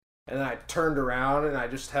And then I turned around and I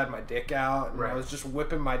just had my dick out. And I was just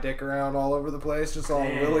whipping my dick around all over the place, just all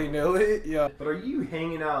willy-nilly. Yeah. But are you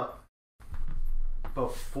hanging out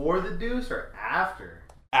before the deuce or after?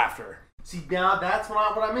 After. See, now that's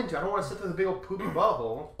what I'm into. I don't want to sit there with a big old poopy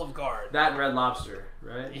butthole. Olive Garden. That and Red Lobster,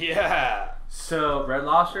 right? Yeah. So, Red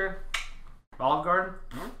Lobster, Olive Garden.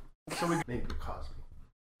 So we maybe Bill Cosby.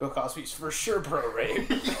 Bill Cosby's for sure pro-rape.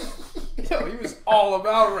 Yo, he was all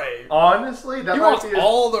about rape. Honestly, that he might wants be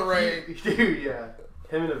all the rape. Dude, yeah.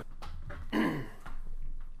 Him and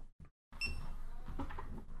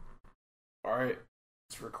All right,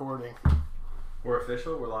 it's recording. We're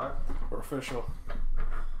official. We're live. We're official.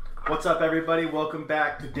 What's up, everybody? Welcome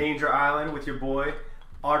back to Danger Island with your boy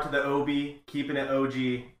R to the OB, keeping it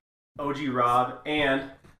OG Rob, and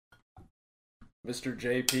Mr.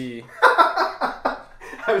 JP.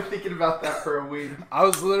 I was thinking about that for a week. I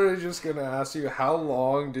was literally just gonna ask you, how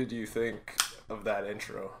long did you think of that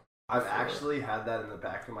intro? I've actually had that in the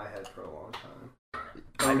back of my head for a long time.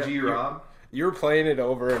 OG Rob. You were playing it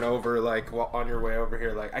over and over, like on your way over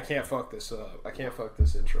here. Like, I can't fuck this up. I can't fuck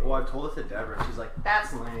this intro. Well, I told it to Deborah. She's like,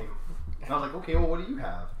 "That's lame." And I was like, "Okay, well, what do you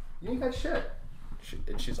have? You ain't got shit."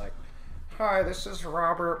 And she's like, "Hi, this is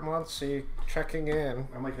Robert Muncie checking in."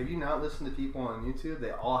 I'm like, "Have you not listened to people on YouTube?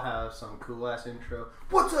 They all have some cool ass intro.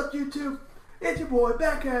 What's up, YouTube? It's your boy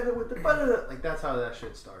back at it with the butt." Like, that's how that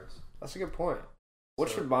shit starts. That's a good point. What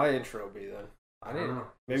should my intro be then? I don't know.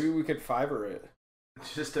 Maybe we could Fiverr it.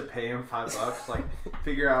 Just to pay him $5, like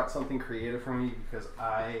figure out something creative for me because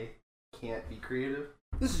I can't be creative.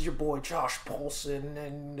 This is your boy Josh Paulson,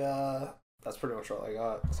 and that's pretty much all I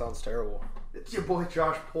got. Sounds terrible. It's your boy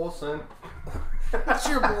Josh Paulson. That's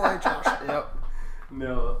your boy Josh. Yep.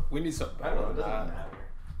 No, we need something. I don't know. It doesn't matter.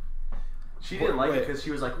 She didn't like it because she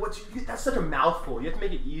was like, that's such a mouthful. You have to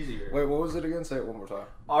make it easier. Wait, what was it again? Say it one more time.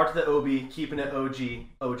 R to the OB, keeping it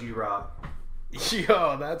OG Rob.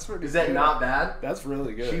 Yo, that's pretty Is that good. not bad? That's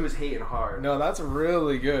really good. She was hating hard. No, that's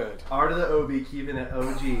really good. R to the OB, keeping it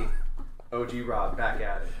OG Rob, back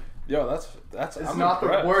at it. Yo, that's It's I'm not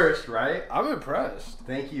impressed. the worst, right? I'm impressed.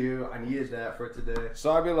 Thank you. I needed that for today.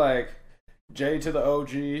 So I'd be like, J to the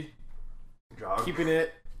OG, Jog. keeping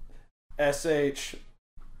it SH,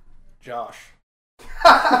 Josh.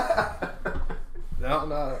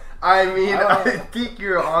 No. I mean, I think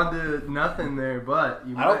you're onto nothing there, but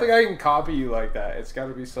you might. I don't think I can copy you like that. It's got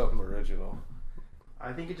to be something original.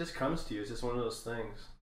 I think it just comes to you. It's just one of those things.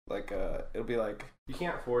 Like, it'll be like, You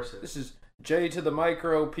can't force it. this is J to the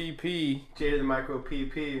micro PP. J to the micro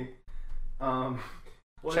PP.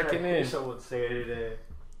 What Checking did I hear in. someone say today?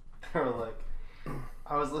 They were like,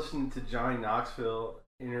 I was listening to Johnny Knoxville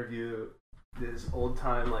interview this old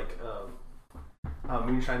time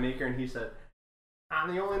moonshine maker, and he said,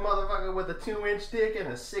 "I'm the only motherfucker with a 2-inch dick and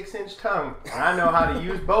a 6-inch tongue, and I know how to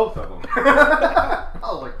use both of them." I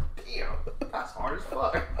was like, "Damn, that's hard as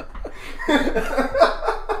fuck."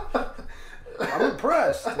 I'm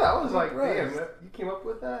impressed. I was like, "Damn, you came up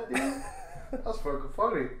with that, dude? That was fucking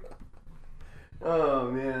funny."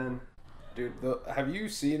 Oh man, Dude, have you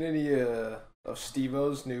seen any of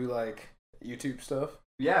Steve-O's new YouTube stuff?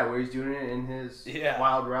 yeah, where he's doing it in his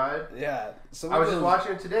wild ride. Yeah. I was just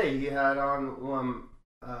watching it today. He had on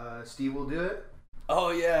Steve Will Do It.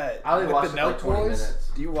 Oh yeah. I only watched the it for Nelk like 20 Boys.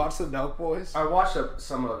 minutes. Do you watch the Nelk Boys? I watched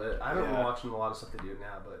some of it. I haven't been Yeah. watching a lot of stuff they do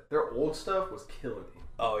now, but their old stuff was killing me.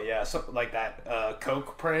 Oh yeah, something like that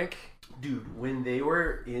Coke prank. Dude, when they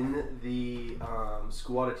were in the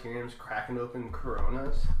school auditoriums cracking open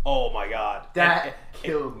Coronas, Oh my god, that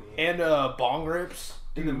killed me. And bong rips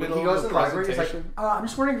in the Dude, when middle he goes of in the the library, he's like, presentation. I'm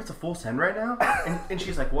just wondering if it's a full send right now. And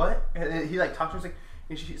she's like, what? And he talks to her, he's like,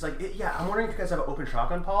 and she's like, yeah, I'm wondering if you guys have an open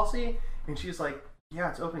shotgun policy. And she's like, yeah,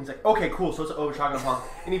 it's open. He's like, okay, cool, so it's an open shotgun policy.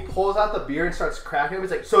 And he pulls out the beer and starts cracking it.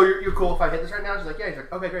 He's like, so you're cool if I hit this right now? She's like, yeah. He's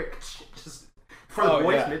like, okay, great. Just for the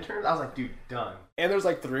boys' midterms, I was like, dude, done. And there's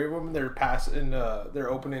like 3 of them. And they're passing.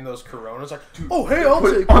 They're opening those Coronas. Like, Dude, oh hey, I'll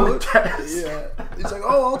put take it on one. the desk. Yeah. He's like,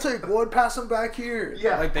 oh, I'll take one. Pass them back here.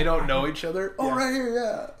 Yeah. Like they don't know each other. Oh, Yeah. right here.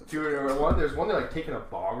 Yeah. Dude, there's one they're like taking a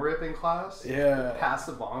bong rip in class. Yeah. Pass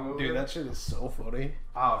the bong over. Dude, that shit is so funny.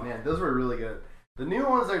 Oh man, those were really good. The new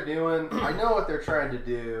ones they're doing, I know what they're trying to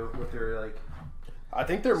do. What they're like. I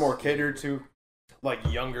think they're more catered to like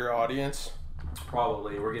younger audience.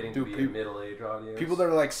 Probably we're getting to be a middle-aged audience. People that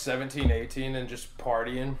are like 17, 18 and just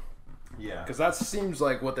partying. Yeah. Because that seems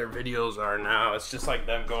like what their videos are now. It's just like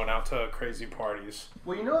them going out to crazy parties.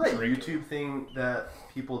 Well, you know that YouTube thing that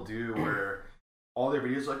people do where all their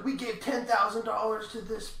videos are like, we gave $10,000 to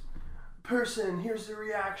this person, here's the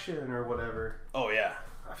reaction, or whatever. Oh, yeah.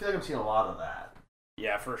 I feel like I'm seeing a lot of that.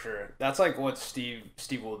 Yeah, for sure. That's like what Steve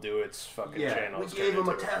will do. It's fucking channel. We gave him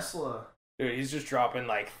a Tesla. Dude, he's just dropping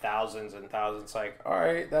like thousands and thousands. Like, all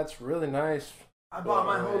right, that's really nice. I bought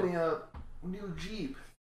my homie a new Jeep.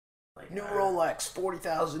 Like, new Rolex,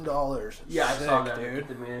 $40,000. Yeah, I saw that, dude.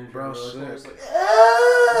 The manager, bro, sick. Like,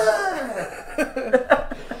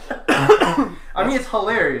 I mean, it's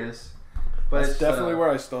hilarious, but that's definitely where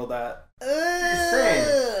I stole that.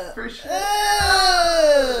 Insane, for sure.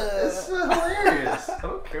 It's hilarious. I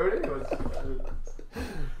don't care what anyone says.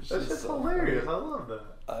 That's just so hilarious. Funny. I love that.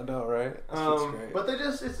 I know, right? Great. But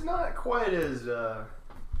it's not quite as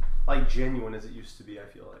like genuine as it used to be. I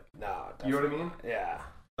feel like. Nah, definitely. You know what I mean? Yeah.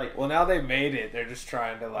 Like, well, now they made it. They're just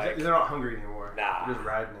trying to like. They're not hungry anymore. Nah. They're just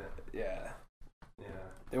riding it. Yeah. Yeah.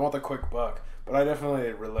 They want the quick buck, but I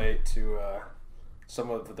definitely relate to some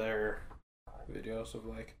of their videos of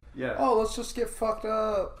like. Yeah. Oh, let's just get fucked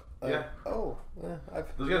up. Yeah. Oh, yeah.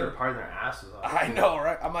 Those guys are partying their asses off. I know,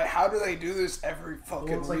 right? I'm like, how do they do this every fucking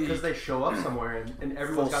it's like week? because they show up somewhere and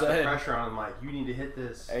everyone's got the pressure on them. Like, you need to hit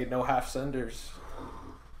this. Hey, no half senders.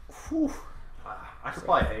 Whew. I could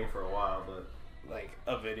probably hang for a while, but like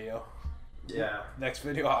a video. Yeah. Next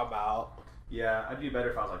video, I'm out. Yeah, I'd do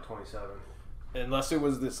better if I was like 27. Unless it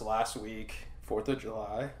was this last week, 4th of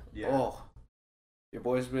July. Yeah. Oh, your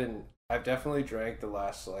boy's been. I've definitely drank the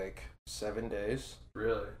last like 7 days.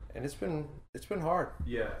 Really? And it's been hard.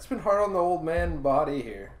 Yeah. It's been hard on the old man body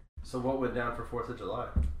here. So what went down for 4th of July?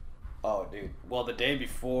 Oh, dude. Well, the day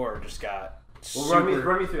before just got. Well, run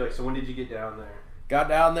me through. Like, so when did you get down there? Got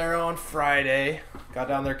down there on Friday. Got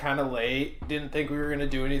down there kind of late. Didn't think we were gonna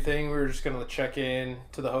do anything. We were just gonna check in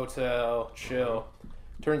to the hotel, chill.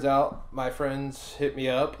 Turns out my friends hit me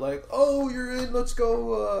up like, "Oh, you're in. Let's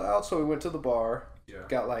go out." So we went to the bar. Yeah.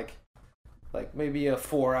 Got like maybe a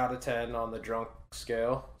 4 out of 10 on the drunk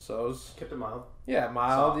scale. So it was kept it mild. Yeah,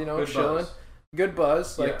 mild. You know, good chilling. Buzz. Good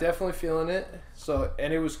buzz. Like definitely feeling it. So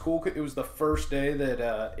and it was cool. It was the first day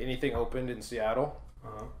that anything opened in Seattle.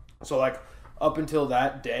 So like. Up until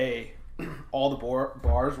that day, all the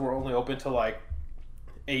bars were only open till like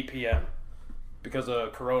 8 p.m. because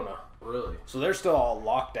of Corona. Really? So they're still all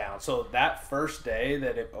locked down. So that first day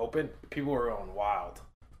that it opened, people were going wild.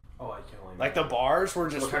 Oh, I can't believe like the bars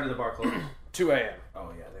were just. What time did the bar close? 2 a.m.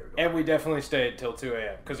 Oh yeah, they were going. And we definitely stayed till 2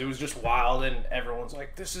 a.m. because it was just wild, and everyone's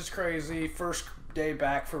like, "This is crazy." First day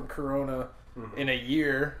back from Corona in a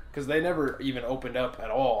year because they never even opened up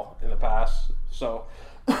at all in the past. So.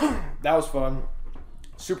 That was fun.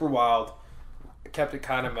 Super wild. Kept it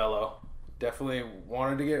kind of mellow. Definitely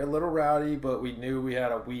wanted to get a little rowdy, but we knew we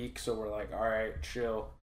had a week, so we're like, all right, chill.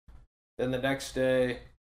 Then the next day,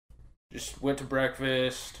 just went to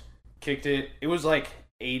breakfast, kicked it. It was like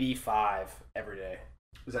 85 every day.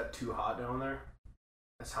 Was that too hot down there?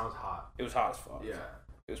 That sounds hot. It was hot as fuck. Yeah.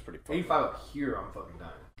 It was pretty fun. 85 up here, I'm fucking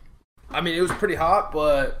dying. I mean, it was pretty hot,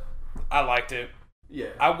 but I liked it. Yeah.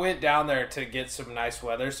 I went down there to get some nice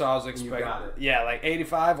weather, so I was expecting. You got it. Yeah, like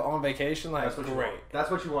 85 on vacation, like great. That's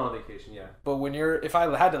what you want on vacation, yeah. But if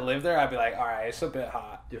I had to live there, I'd be like, all right, it's a bit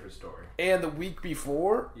hot. Different story. And the week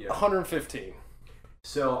before, 115.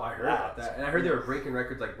 So I heard about that, and I heard they were breaking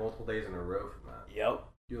records like multiple days in a row from that. Yep.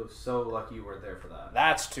 You're so lucky you weren't there for that.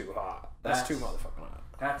 That's too hot. That's too motherfucking hot.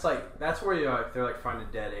 That's where they're like finding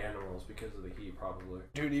dead animals because of the heat, probably.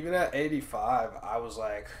 Dude, even at 85, I was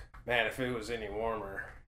like, man, if it was any warmer.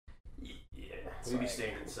 Yeah, we'd be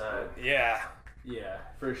staying inside. Yeah. Yeah,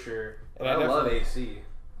 for sure. And I love AC.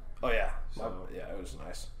 Oh, yeah. So. Yeah, it was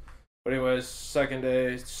nice. But anyways, second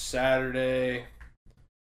day, Saturday,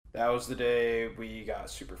 that was the day we got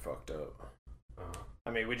super fucked up.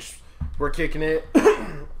 I mean, we're kicking it.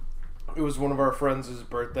 It was one of our friends'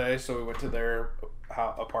 birthday, so we went to their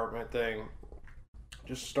apartment thing.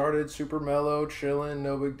 Just started super mellow, chilling,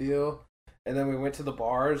 no big deal. And then we went to the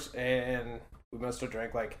bars, and we must have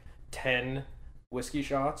drank like 10 whiskey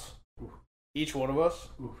shots. Oof. Each one of us.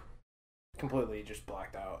 Oof. Completely just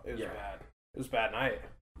blacked out. It was bad. It was a bad night.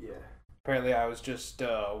 Yeah. Apparently I was just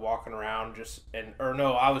walking around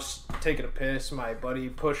I was taking a piss. My buddy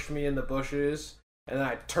pushed me in the bushes, and then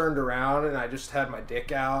I turned around and I just had my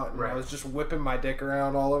dick out, and I was just whipping my dick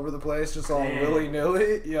around all over the place, just all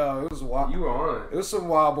willy-nilly. Yo, it was wild. You were on it. It was some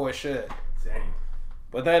wild boy shit. Dang.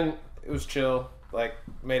 But then it was chill. Like,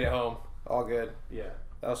 made it home. All good. Yeah.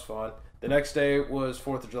 That was fun. The next day was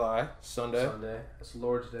 4th of July, Sunday. That's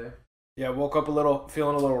Lord's Day. Yeah, woke up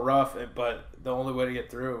feeling a little rough, but the only way to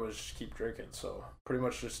get through it was just keep drinking. So pretty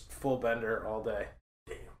much just full bender all day.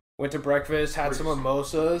 Damn. Went to breakfast, had some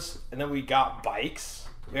mimosas, and then we got bikes.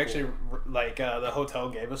 We actually, the hotel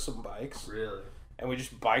gave us some bikes. Really? And we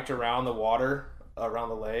just biked around the water, around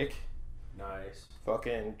the lake. Nice.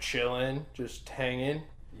 Fucking chilling, just hanging.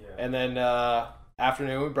 Yeah. And then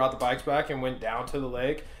afternoon, we brought the bikes back and went down to the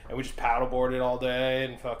lake, and we just paddleboarded all day,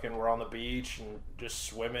 and fucking were on the beach and just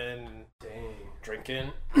swimming and Dang.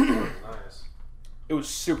 drinking. Nice. It was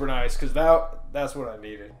super nice because that's what I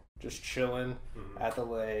needed. Just chilling at the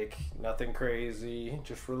lake, nothing crazy,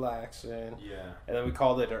 just relaxing. Yeah. And then we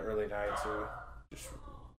called it an early night, so just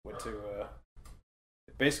went to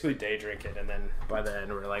basically day drinking, and then by the end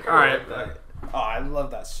we were like, all right. Oh, I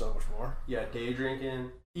love that so much more. Yeah, day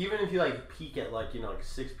drinking. Even if you like peak at like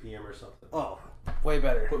 6 p.m. or something. Oh, way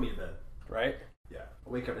better. Put me to bed. Right? Yeah.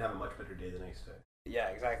 I'll wake up and have a much better day the next day. Yeah,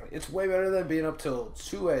 exactly. It's way better than being up till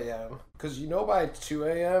 2 a.m. Because by 2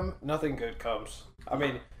 a.m., nothing good comes. I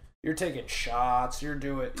mean, you're taking shots, you're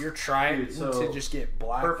trying to just get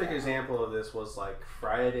black. Perfect example of this was like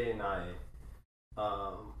Friday night,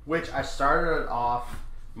 which I started off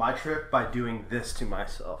my trip by doing this to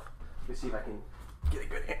myself. Let me see if I can get a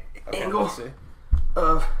good angle. Let's see.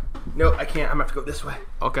 No, I can't. I'm gonna have to go this way.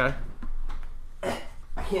 Okay.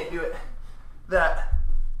 I can't do it. That.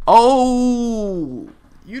 Oh,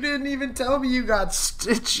 you didn't even tell me you got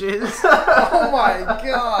stitches. Oh my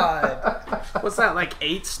god. What's that, like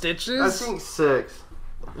 8 stitches? I think 6.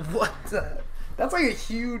 What the? That's like a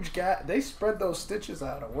huge gap. They spread those stitches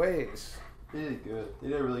out of ways. They did good. They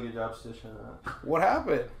did a really good job stitching that. What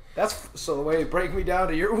happened? So wait, break me down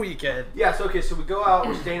to your weekend. Yeah, so we go out,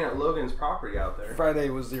 we're staying at Logan's property out there. Friday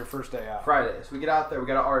was your first day out. Friday. So we get out there, we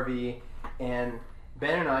got an RV, and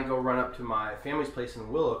Ben and I go run up to my family's place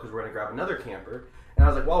in Willow because we're going to grab another camper. And I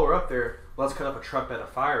was like, while we're up there, let's cut up a truck bed of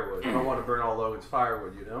firewood. I don't want to burn all Logan's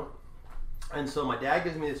firewood, And so my dad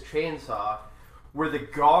gives me this chainsaw where the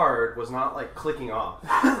guard was not like clicking off,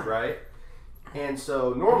 right? And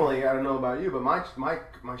so normally, I don't know about you, but my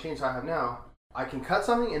chainsaw I have now, I can cut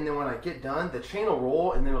something, and then when I get done, the chain will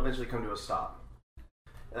roll, and then it'll eventually come to a stop.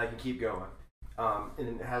 And I can keep going. And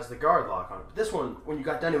it has the guard lock on it. But this one, when you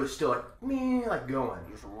got done, it was still like going.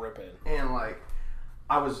 Just ripping. And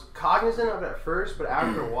I was cognizant of it at first, but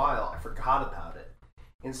after a while, I forgot about it.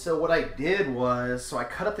 And so what I did was, I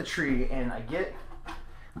cut up the tree, and I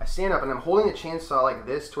stand up, and I'm holding the chainsaw like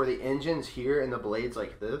this to where the engine's here, and the blade's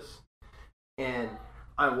like this. And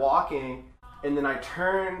I'm walking, and then I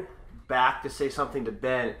turn back to say something to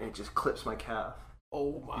Ben, and it just clips my calf.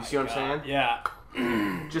 Oh my god. You see what I'm saying?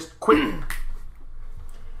 Yeah. Just quick.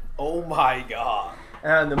 Oh my god.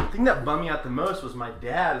 And the thing that bummed me out the most was my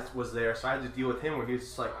dad was there, so I had to deal with him where he was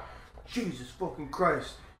just like, Jesus fucking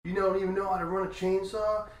Christ, you don't even know how to run a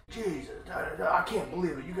chainsaw? Jesus, I can't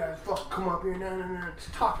believe it. You guys fucking come up here,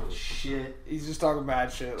 just talking shit. He's just talking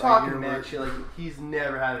bad shit. Talking mad shit, like he's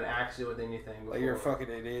never had an accident with anything before. Like you're a fucking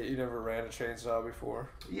idiot. You never ran a chainsaw before.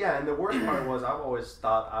 Yeah, and the worst part was I've always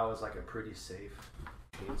thought I was like a pretty safe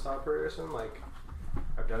chainsaw person. Like,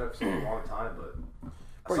 I've done it for a long time, but...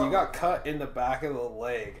 Bro, you got cut in the back of the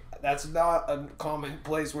leg. That's not a common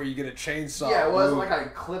place where you get a chainsaw. Yeah, it wasn't like I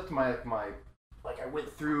clipped my like I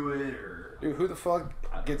went through it or... Dude, who the fuck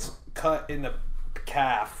gets cut in the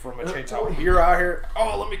calf from a chainsaw? You're out here,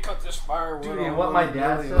 let me cut this firewood. Dude, and what my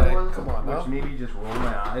dad said was, come on, which maybe just rolled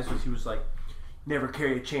my eyes, was he was like, never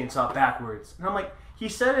carry a chainsaw backwards. And I'm like, he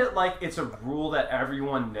said it like it's a rule that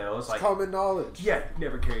everyone knows. Like, common knowledge. Yeah,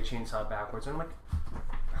 never carry a chainsaw backwards. And I'm like,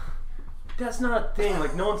 that's not a thing.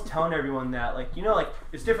 Like, no one's telling everyone that. Like, like,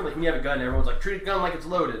 it's different. Like, when you have a gun, everyone's like, treat a gun like it's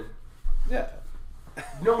loaded. Yeah.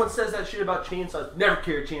 No one says that shit about chainsaws. Never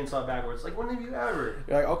carry a chainsaw backwards. Like, when have you ever?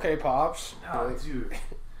 You're like, okay, Pops. No, dude.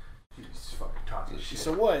 You just fucking talking shit.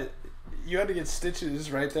 So what? You had to get stitches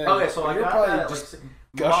right there. Okay, so you're I got probably that, just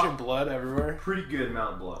gushing blood everywhere. Pretty good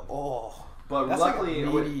amount of blood. Oh. But that's luckily,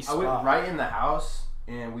 like I went right in the house,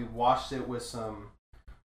 and we washed it with some...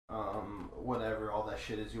 whatever all that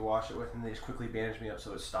shit is you wash it with, and they just quickly bandaged me up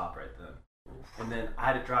so it stopped right then. And then I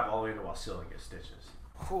had to drive all the way into Wasilla and get stitches.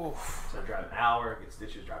 Oof. So I drive an hour, get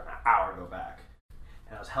stitches, drive an hour, go back.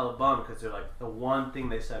 And I was hella bummed because they're like, the one thing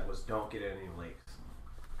they said was don't get any lakes.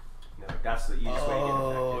 That's the easiest way to get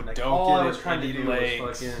infected. Like, don't all get I was trying to do lakes.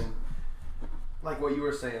 was fucking, like what you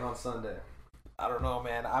were saying on Sunday. I don't know,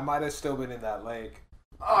 man. I might have still been in that lake.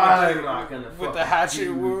 I'm not gonna with the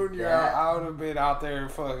hatchet wound, I would have been out there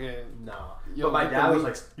fucking. No. But my dad was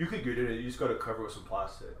like, you could get in it, you just gotta cover it with some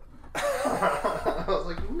plastic. I was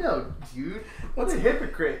like, no, dude. What's a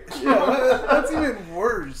hypocrite? Yeah, that's even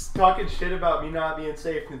worse. Talking shit about me not being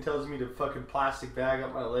safe and tells me to fucking plastic bag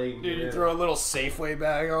up my leg. And dude, you throw a little Safeway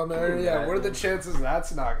bag on there. Yeah, what are the chances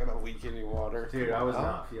that's not gonna leak any water? Dude, I was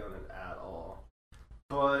not feeling it at all.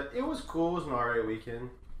 But it was cool. It was an alright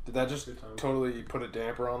weekend. Did that just totally put a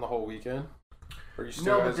damper on the whole weekend? Or you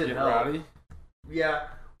still guys getting rowdy? Yeah.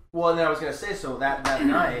 Well, and then I was gonna say, so that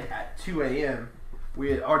night at 2 a.m.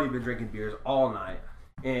 we had already been drinking beers all night,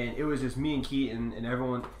 and it was just me and Keaton and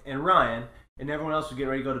everyone and Ryan and everyone else was getting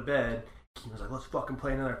ready to go to bed. Keaton was like, "Let's fucking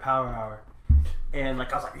play another Power Hour," and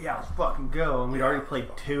like I was like, "Yeah, let's fucking go." And we'd already played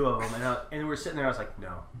 2 of them, and we were sitting there. I was like, "No,"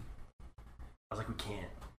 I was like, "We can't."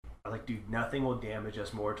 I was like, "Dude, nothing will damage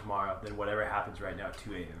us more tomorrow than whatever happens right now at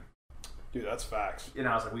 2 a.m." Dude, that's facts. And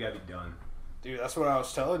I was like, "We gotta be done." Dude, that's what I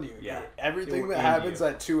was telling you. Yeah. Everything that happens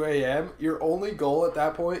at 2 a.m., your only goal at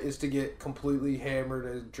that point is to get completely hammered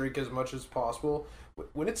and drink as much as possible.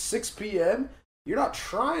 When it's 6 p.m., you're not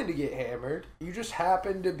trying to get hammered. You just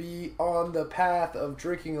happen to be on the path of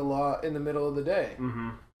drinking a lot in the middle of the day. Mm-hmm.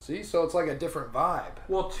 See? So it's like a different vibe.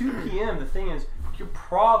 Well, 2 p.m., the thing is, you're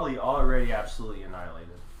probably already absolutely annihilated.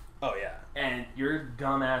 Oh, yeah. And your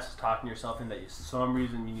dumbass is talking yourself into that for some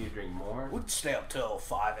reason you need to drink more. We'd stay up till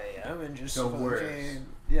 5 a.m. and just The worst.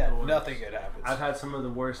 Yeah, The worst. nothing good happens. I've had some of the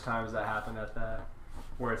worst times that happen at that,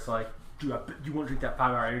 where it's like, dude, you want to drink that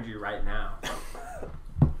 5-hour energy right now.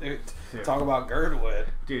 Dude, talk about Girdwood.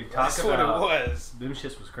 Dude, talk That's about what it was. them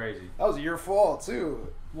shits was crazy. That was your fault, too.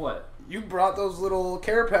 What? You brought those little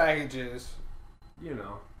care packages. You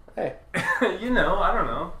know. Hey, You know, I don't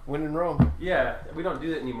know. when in Rome, Yeah, we don't do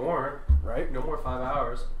that anymore. right? No more 5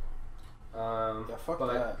 hours. Yeah, fuck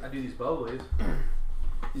but that. I do these bubblies.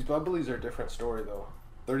 These bubblies are a different story, though.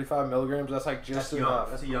 35 milligrams, that's like just That's enough. young.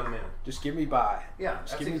 That's a young man. Just give me by. Yeah,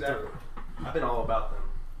 Just that's give me exactly. through. I've been all about them.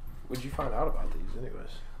 What'd you find out about these,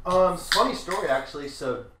 anyways? Funny story actually.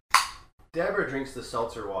 So, Deborah drinks the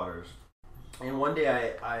seltzer waters, and one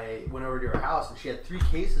day I went over to her house and she had 3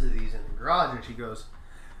 cases of these in the garage, and she goes,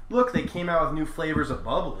 "Look, they came out with new flavors of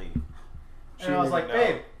bubbly." And I was like,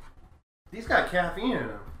 "Babe, these got caffeine in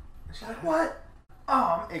them." And she's like, "What?"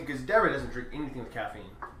 Because Deborah doesn't drink anything with caffeine.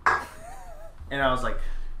 And I was like,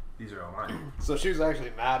 "These are all mine." So she was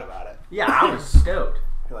actually mad about it. Yeah, I was stoked.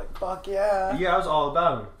 You're like, fuck yeah. Yeah, I was all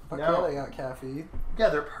about them. Fuck yeah, they got caffeine. Yeah,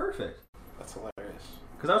 they're perfect. That's hilarious.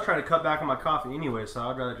 Because I was trying to cut back on my coffee anyway, so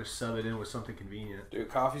I'd rather just sub it in with something convenient. Dude,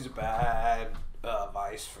 coffee's a bad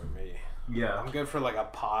vice for me. Yeah. I'm good for like a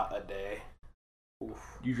pot a day. Oof.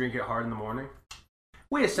 You drink it hard in the morning?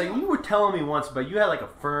 Wait a second, you were telling me once, but you had like a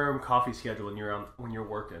firm coffee schedule when you're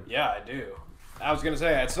working. Yeah, I do. I was gonna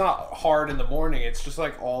say it's not hard in the morning. It's just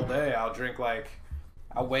like all day. I'll drink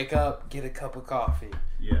I'll wake up, get a cup of coffee.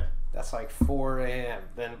 Yeah. That's like 4 a.m.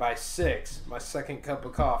 Then by 6, my second cup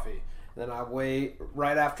of coffee. Then I wait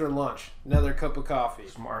right after lunch, another cup of coffee.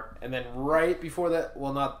 Smart. And then right before that,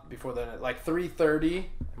 well, not before then, like 3:30,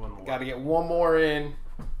 One more. got to get one more in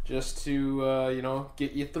just to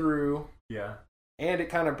get you through. Yeah. And it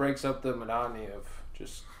kind of breaks up the monotony of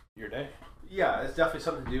just your day. Yeah, it's definitely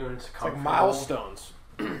something to do, and it's It's like comfortable. milestones.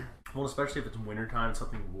 Well, especially if it's wintertime,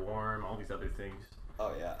 something warm, all these other things.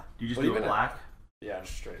 Oh yeah. Do you just But do even it black? Yeah,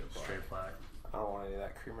 just straight up. Black. Straight black. I don't want any of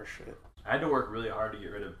that creamer shit. I had to work really hard to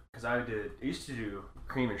get rid of, because I used to do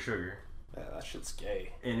cream and sugar, Yeah, that shit's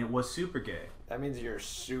gay. and it was super gay. That means you're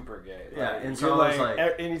super gay. Yeah, Like, and so you're I was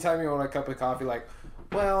like- anytime you want a cup of coffee, like,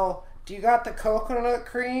 well, do you got the coconut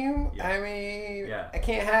cream? Yeah. I mean, Yeah. I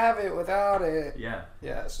can't have it without it. Yeah.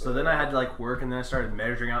 Yeah. So then I had to like work, and then I started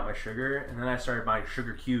measuring out my sugar, and then I started buying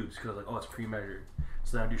sugar cubes because I was like, oh, it's pre-measured.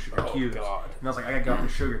 So then I do sugar Oh, cubes, God. and I was like, I got the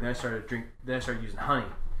sugar. Then I started using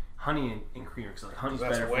honey and creamer because like honey's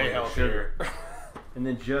That's better for way you than healthier. sugar. And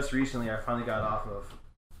then just recently, I finally got off of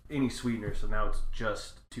any sweetener, so now it's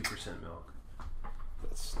just 2% milk.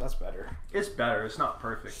 That's better. It's better. It's not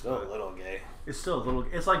perfect. Still but a little gay. It's still a little.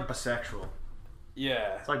 It's like bisexual.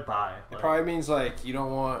 Yeah. It's like bi. It Like, probably means like you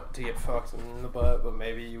don't want to get fucked in the butt, but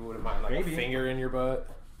maybe you wouldn't mind like Maybe. a finger in your butt.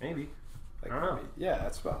 maybe. Like, I don't know. maybe- Yeah,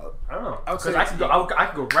 that's about I don't know. I would Because say I it's could go. I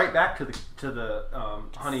could go right back to the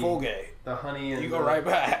honey. full gay. The honey and You go the- right I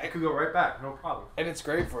back, could go right back. No problem. and it's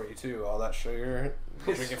great for you too. All that sugar,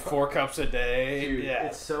 It's drinking fu- 4 cups a day. Dude, yeah,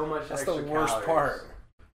 it's so much. that's the extra worst calories. part.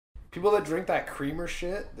 People that drink that creamer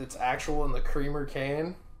shit that's actual in the creamer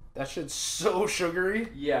can, that shit's so sugary.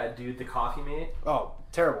 Yeah, dude, the Coffee Mate. Oh,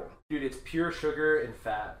 terrible. Dude, it's pure sugar and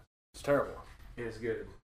fat. It's terrible. It is good.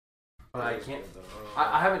 But I It is can't. good, though.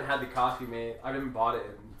 I haven't had the Coffee Mate. I haven't bought it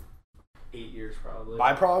in 8 years probably.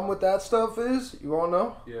 My problem with that stuff is, you want to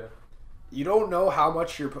know? Yeah. You don't know how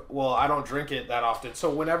much you're. Well, I don't drink it that often, so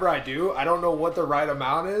whenever I do, I don't know what the right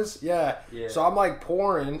amount is. Yeah. Yeah. So I'm like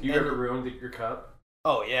pouring. You and- ever ruined your cup?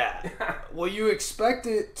 Oh yeah. Well, you expect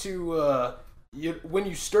it to. When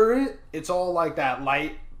you stir it, it's all like that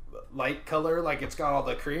light color, like it's got all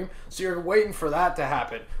the cream. So you're waiting for that to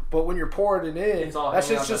happen. But when you're pouring it in, It's all that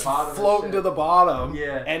hanging shit's out the just bottom and floating shit. to the bottom.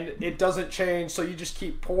 Yeah. And it doesn't change, so you just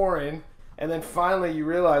keep pouring, and then finally you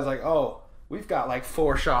realize like, oh, We've got like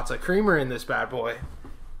 4 shots of creamer in this bad boy.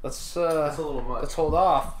 That's That's a little much. let's hold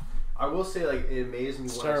off. I will say, like, it amazed me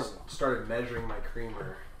It's when terrible. I started measuring my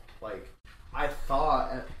creamer. Like, I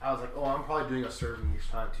thought, I was like, oh, I'm probably doing a serving each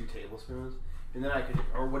time, 2 tablespoons. And then I could,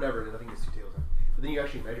 or whatever, I think it's 2 tablespoons. But then you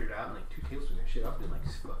actually measure it out, and like 2 tablespoons of shit, I'm doing like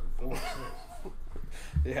fucking 4 or 6.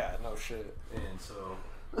 Yeah, no shit. And so,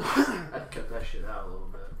 I cut that shit out a little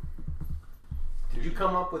bit. Did you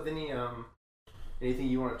come up with anything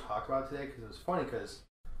you want to talk about today? Because it was funny, because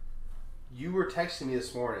you were texting me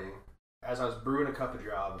this morning as I was brewing a cup of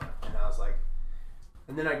Java, and I was like,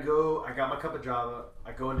 and then I got my cup of Java,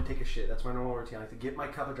 I go in to take a shit. That's my normal routine. I like to get my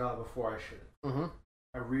cup of Java before I shit. Mm-hmm.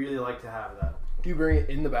 I really like to have that. Do you bring it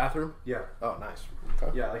in the bathroom? Yeah. Oh, nice.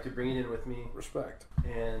 Okay. Yeah, I like to bring it in with me, Respect.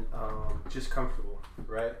 and just comfortable,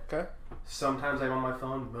 right? Okay. Sometimes I'm on my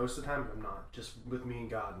phone. Most of the time, I'm not. Just with me and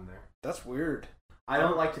God in there. That's weird. I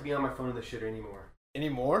don't like to be on my phone in the shitter anymore.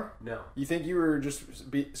 Anymore? No. You think you were just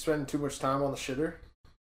spending too much time on the shitter?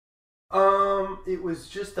 It was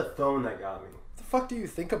just the phone that got me. What the fuck do you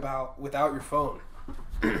think about without your phone?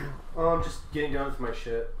 Just getting done with my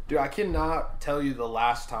shit. Dude, I cannot tell you the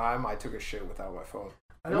last time I took a shit without my phone.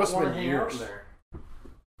 I It don't must have want to been hang out years. in there.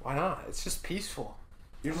 Why not? It's just peaceful.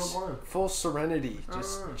 You're I don't just want. full serenity,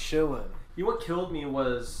 just Uh. chilling. You know what killed me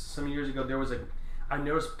was some years ago. There was I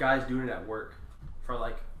noticed guys doing it at work for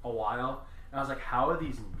like a while, and I was like, how are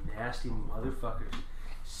these nasty motherfuckers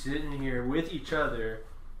sitting here with each other,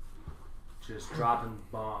 just dropping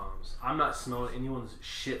bombs? I'm not smelling anyone's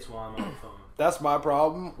shits while I'm on the phone. That's my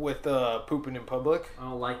problem with pooping in public. I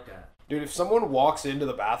don't like that. Dude, if someone walks into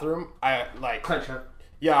the bathroom, I like, Clench up.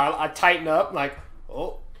 yeah, I tighten up, like,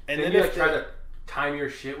 oh, and then you if like they- try to time your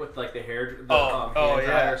shit with like the hair, the oh hand dryer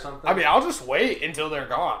yeah, or something. I mean, I'll just wait until they're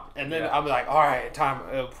gone, and then Yeah. I'll be like, all right, time,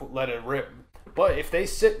 let it rip. But if they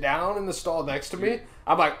sit down in the stall next to me,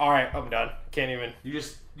 I'm like, all right, I'm done. Can't even. you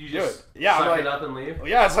just Dude, yeah, I'm suck like- it up and leave.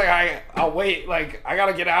 Yeah, it's like I'll wait. Like I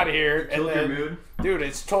gotta get out of here. Killed and then, your mood. Dude,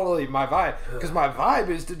 it's totally my vibe. Because my vibe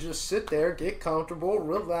is to just sit there, get comfortable,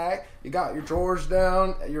 relax. You got your drawers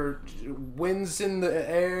down, your winds in the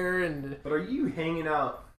air, and But are you hanging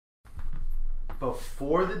out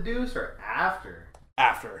before the deuce or after?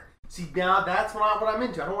 after. See, now that's what I'm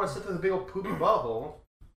into. I don't want to sit there with a big old poopy butthole.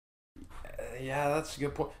 Yeah, that's a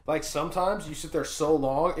good point. Like sometimes you sit there so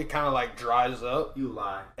long, it kind of like dries up, You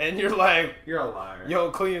lie. and you're like, You're a liar.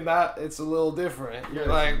 "Yo, cleaning that, it's a little different." You're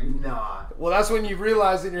like, nah. well, that's when you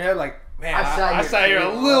realize in your head, like, man, I I sat here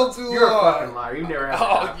a little too You're long. a fucking liar. You never had that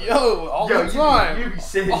Oh, happen. yo, all Yo, the time. You be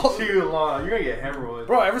sitting All- too long. You're gonna get hemorrhoids.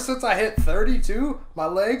 Bro, ever since I hit 32, my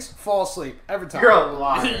legs fall asleep every time. You're a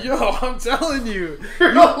liar. Yo, I'm telling you.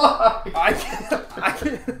 You're a liar.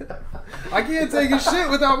 I can't take a shit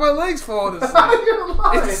without my legs falling asleep. You're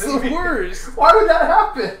lying. It's to the me. worst. Why would that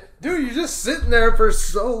happen? Dude, you're just sitting there for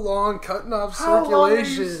so long, cutting off How long are you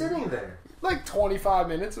circulation. sitting there? Like 25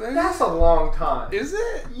 minutes, maybe? That's a long time. Is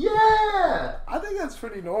it? Yeah. I think that's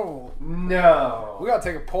pretty normal. No. We gotta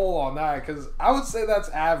take a poll on that, because I would say that's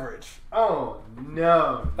average. Oh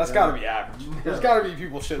no. That's no. gotta be average. No. There's gotta be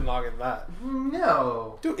people shitting longer than that.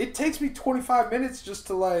 No. Dude, it takes me 25 minutes just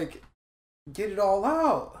to, like, get it all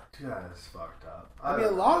out. Dude, that is fucked up. I mean,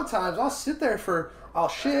 a lot of times I'll sit there for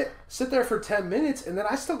 10 minutes, and then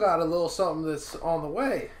I still got a little something that's on the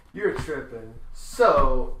way. You're tripping.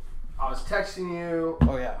 So, I was texting you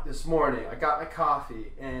Oh, yeah. this morning. I got my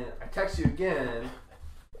coffee, and I texted you again,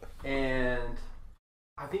 and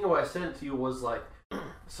I think what I sent to you was like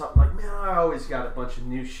something like, "Man, I always got a bunch of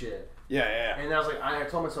new shit." Yeah, yeah. And I was like, I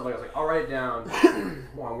told myself, like, I was like, I'll write it down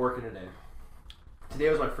while I'm working today. Today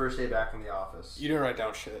was my first day back in the office. You didn't write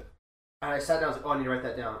down shit. And I sat down and was like, oh, I need to write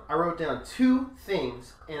that down. I wrote down 2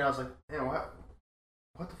 things, and I was like, man,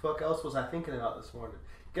 what the fuck else was I thinking about this morning?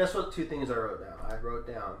 Guess what 2 things I wrote down? I wrote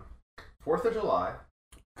down 4th of July,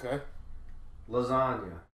 Okay.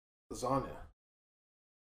 lasagna. Lasagna.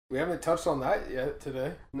 We haven't touched on that yet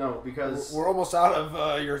today. No, because... We're almost out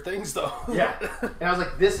of your things, though. Yeah. And I was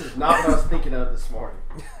like, this is not what I was thinking of this morning.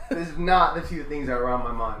 This is not the 2 things that were on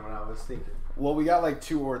my mind when I was thinking. Well, we got like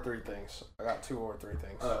 2 or 3 things. I got 2 or 3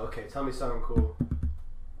 things. Oh, okay. Tell me something cool.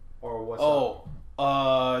 Or what's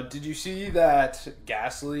up? Did you see that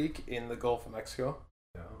gas leak in the Gulf of Mexico?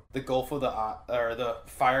 No. The Gulf of the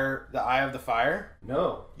fire, the Eye of the Fire?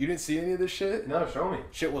 No. You didn't see any of this shit? No, show me.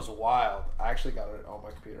 Shit was wild. I actually got it on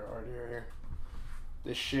my computer already right here.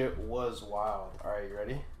 This shit was wild. Alright, you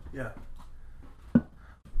ready? Yeah.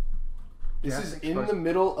 This Gas is in explosion. the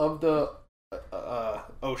middle of the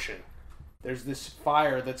ocean. There's this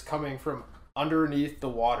fire that's coming from underneath the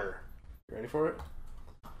water. You ready for it?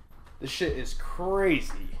 This shit is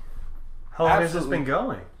crazy. How long has this been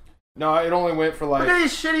going? No, it only went for like. Look at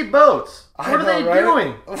these shitty boats. What are they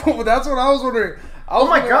doing? That's what I was wondering. Oh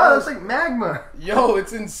my god, that's like magma. Yo,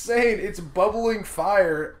 it's insane. It's bubbling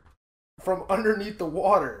fire from underneath the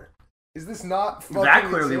water. Is this not fucking That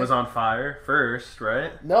clearly insane? was on fire first,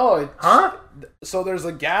 right? No. Huh? So there's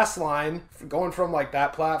a gas line going from like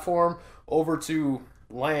that platform over to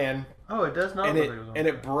land. Oh, it does not. And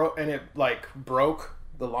it broke.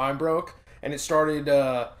 The line broke, and it started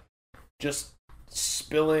just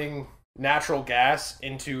spilling natural gas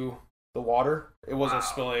into the water. It wasn't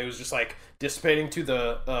spilling. It was just like dissipating to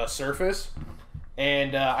the surface.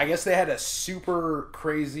 And I guess they had a super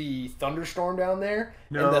crazy thunderstorm down there.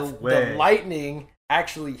 No and the lightning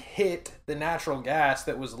actually hit the natural gas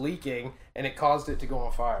that was leaking, and it caused it to go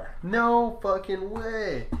on fire. No fucking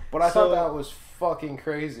way. But I thought that was fucking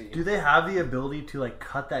crazy. Do they have the ability to like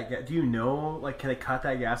cut that gas? Do you know, like, can they cut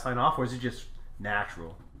that gas line off, or is it just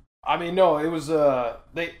natural? I mean, no, it was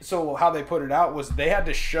so how they put it out was they had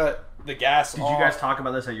to shut the gas Did off. you guys talk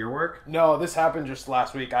about this at your work? No, this happened just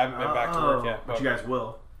last week. I haven't been back to work yet. But you guys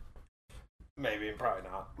will. Maybe, probably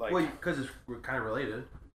not. Like, well, because it's kind of related.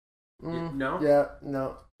 No? Yeah,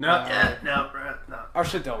 no. No. Our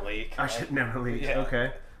shit don't leak. Our shit never leaks. Yeah.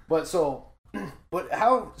 Okay. But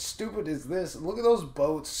how stupid is this? Look at those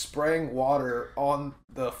boats spraying water on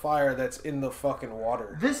the fire that's in the fucking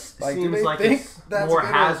water. This like, seems like it's more gonna...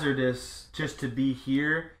 hazardous just to be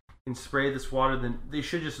here and spray this water than they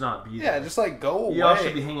should just not be there. Yeah, just like go away. Y'all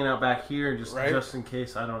should be hanging out back here just in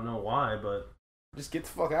case. I don't know why, but just get the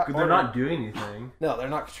fuck out. They're not doing anything. No, they're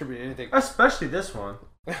not contributing anything. Especially this one.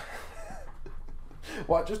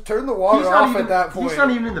 What? Just turn the water off at that point. He's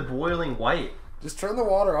not even in the boiling white. Just turn the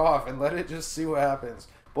water off and let it just see what happens.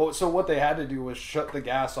 But so what they had to do was shut the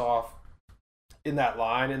gas off in that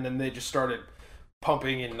line, and then they just started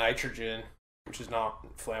pumping in nitrogen, which is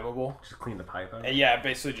not flammable. Just clean the pipe out. And yeah,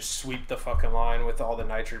 basically just sweep the fucking line with all the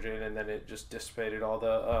nitrogen, and then it just dissipated all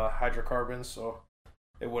the hydrocarbons, so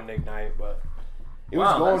it wouldn't ignite. But it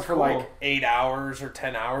was going for like 8 hours or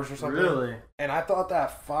 10 hours or something. Really? And I thought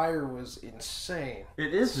that fire was insane.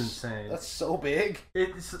 It is insane. That's so big.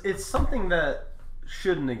 It's something that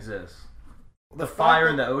shouldn't exist. The fire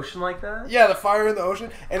in the ocean like that? Yeah, the fire in the ocean,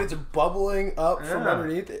 and it's bubbling up from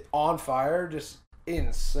underneath it on fire. Just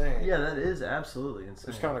insane. Yeah, that is absolutely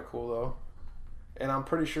insane. It's kind of cool, though. And I'm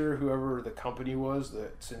pretty sure whoever the company was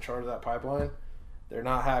that's in charge of that pipeline, they're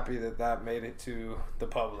not happy that made it to the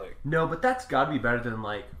public. No, but that's got to be better than,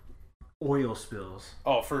 like, oil spills.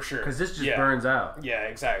 Oh, for sure. Because this just burns out. Yeah,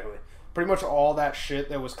 exactly. Pretty much all that shit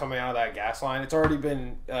that was coming out of that gas line, it's already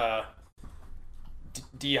been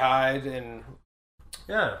dehydrated and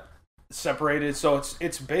separated. So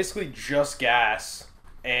it's basically just gas.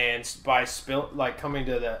 And by spill, like coming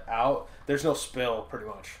to the out, there's no spill, pretty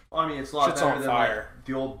much. Well, I mean, it's a lot Shit's better on than fire. Like,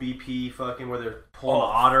 the old BP fucking where they're pulling the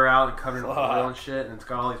otter out and covering it with oil and shit, and it's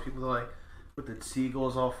got all these people that like with the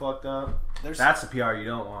seagulls all fucked up. That's the PR you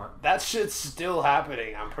don't want. That shit's still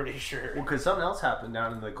happening, I'm pretty sure. Well, because something else happened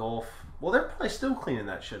down in the Gulf. Well, they're probably still cleaning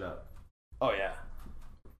that shit up. Oh yeah.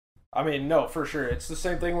 I mean, no, for sure. It's the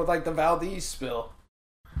same thing with like the Valdez spill.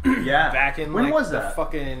 Yeah. Back in when like, was the that?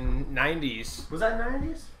 fucking 90s. Was that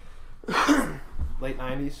 90s? Late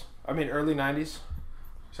 90s. I mean, early 90s.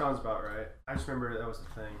 Sounds about right. I just remember that was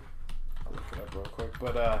the thing. I'll look it up real quick.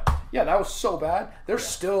 But yeah, that was so bad. They're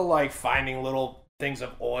still like finding little things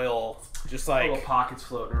of oil, just like little pockets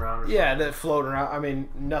floating around. That floating around. I mean,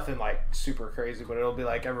 nothing like super crazy, but it'll be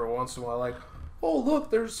like every once in a while, like, oh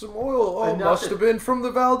look, there's some oil. Oh, must have been from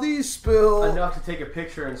the Valdez spill. Enough to take a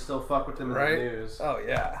picture and still fuck with them in the news. Oh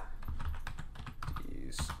yeah.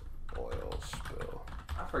 Oil spill.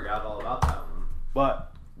 I forgot all about that one.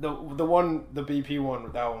 But the BP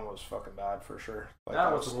one, that one was fucking bad for sure. Like,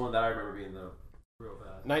 that was the one that I remember being real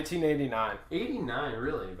bad. 1989. 89,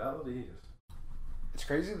 really? Valdez. It's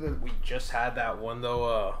crazy that we just had that one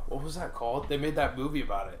though. What was that called? They made that movie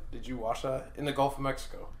about it. Did you watch that? In the Gulf of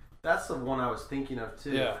Mexico. That's the one I was thinking of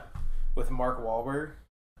too. Yeah, with Mark Wahlberg.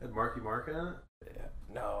 Had Marky Mark in it? Yeah.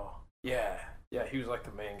 No. Yeah. Yeah. He was like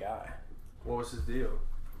the main guy. What was his deal?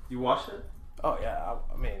 You watched it? Oh yeah.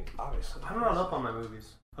 I mean, obviously. I'm not up on my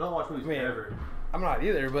movies. I don't watch movies ever. I'm not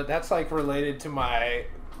either, but that's like related to my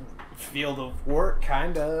field of work,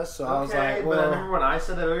 kinda. So I was like, well. But I remember when I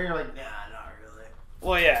said that earlier, you're like, nah, not really.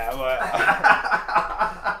 Well, yeah,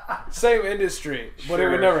 but same industry, but it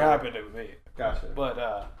would never happen to me. Gotcha. But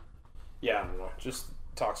yeah, I don't know. Just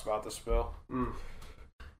talks about the spill. Mm.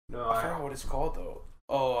 No, I forgot what it's called though.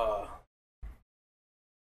 Oh,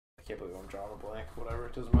 I can't believe I'm drawing a blank. Whatever,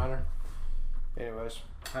 it doesn't matter. Anyways,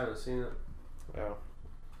 I haven't seen it. Yeah.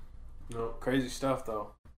 No. Crazy stuff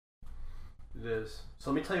though. It is.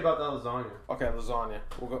 So let me tell you about that lasagna. Okay, lasagna.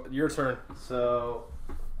 We'll go. Your turn. So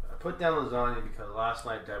I put down lasagna because last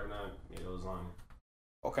night Deb and I made lasagna.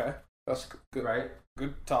 Okay, that's good. Right?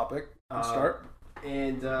 Good topic. Good start.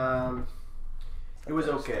 And it was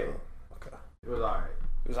okay. Okay. It was alright.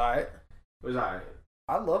 It was alright. It was alright.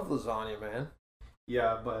 I love lasagna, man.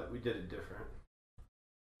 Yeah, but we did it different.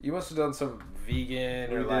 You must have done some vegan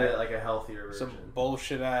We or did it like a healthier version. some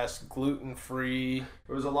bullshit ass gluten free.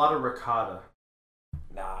 There was a lot of ricotta.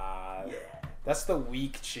 Nah. Yeah. That's the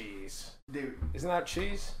weak cheese. Dude. Isn't that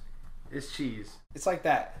cheese? It's cheese. It's like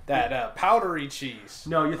that powdery cheese.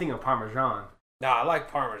 No, you're thinking of Parmesan. Nah, I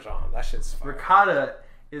like Parmesan. That shit's fire. Ricotta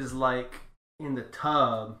is like in the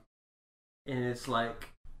tub, and it's like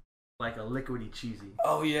a liquidy cheesy.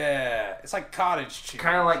 Oh yeah, it's like cottage cheese.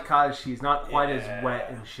 Kind of like cottage cheese, not quite Yeah. as wet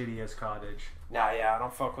and shitty as cottage. Nah, yeah, I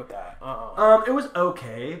don't fuck with that. It was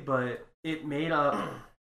okay, but it made up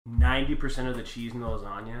 90% of the cheese in the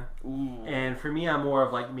lasagna. Ooh. And for me, I'm more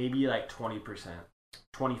of like maybe like 20%.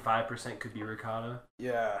 25% could be ricotta.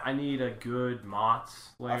 Yeah. I need a good mozz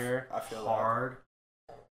layer. I feel hard.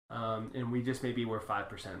 And we just maybe were 5%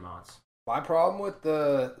 mozz. My problem with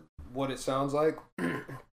what it sounds like,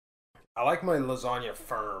 I like my lasagna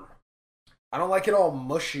firm. I don't like it all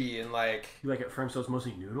mushy and like. You like it firm, so it's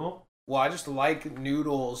mostly noodle? Well, I just like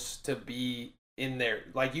noodles to be in there.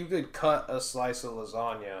 Like you could cut a slice of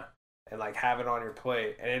lasagna and like have it on your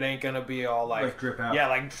plate, and it ain't gonna be all like drip out. Yeah,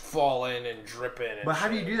 like falling and dripping. And but how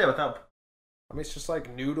do you do that without? I mean, it's just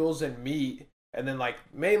like noodles and meat, and then like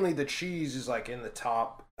mainly the cheese is like in the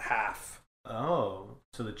top half. Oh,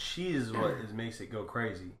 so the cheese is what makes it go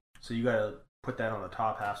crazy. So you gotta put that on the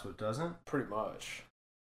top half so it doesn't? Pretty much.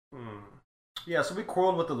 Yeah, so we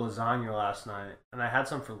quarreled with the lasagna last night, and I had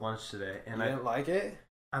some for lunch today. And I didn't like it?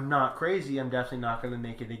 I'm not crazy. I'm definitely not going to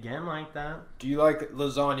make it again like that. Do you like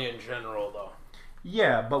lasagna in general, though?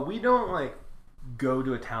 Yeah, but we don't, like, go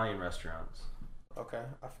to Italian restaurants. Okay,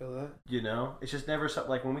 I feel that. You know? It's just never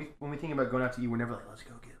something, like, when we think about going out to eat, we're never like, let's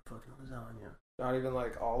go get fucking lasagna. Not even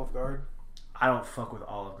like Olive Garden? I don't fuck with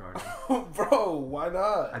Olive Garden. Bro, why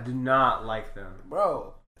not? I do not like them.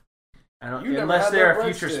 Bro. I don't, You unless they're a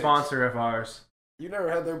future sponsor of ours. You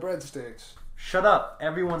never had their breadsticks. Shut up.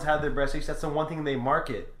 Everyone's had their breadsticks. That's the one thing they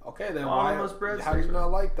market. Okay, then All why? those breadsticks. How do you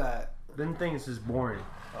not like that? Them things is boring.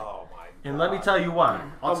 Oh my god. And let me tell you why.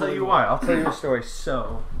 I'll tell you why. I'll tell you a story.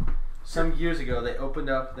 So, some years ago, they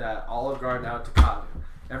opened up that Olive Garden out to Cotton.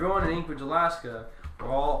 Everyone in Anchorage, Alaska, were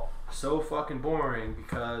all so fucking boring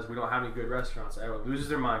because we don't have any good restaurants. Everyone loses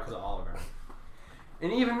their mind because of Olive Garden.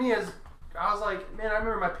 And even me, I was like, man, I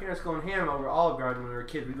remember my parents going ham over Olive Garden when we were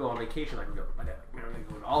kids. We'd go on vacation, like, my dad, we go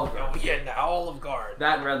to Olive Garden. Oh yeah, the Olive Garden.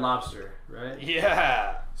 That and Red Lobster, right?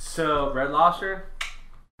 Yeah. So, Red Lobster,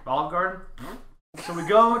 Olive Garden. So we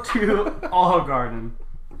go to Olive Garden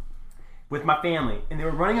with my family, and they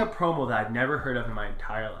were running a promo that I'd never heard of in my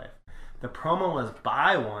entire life. The promo was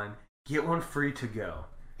buy one, get one free to go.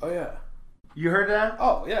 Oh yeah. You heard that?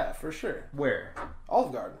 Oh yeah, for sure. Where?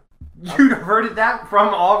 Olive Garden. You heard that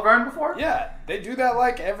from Olive Garden before? Yeah, they do that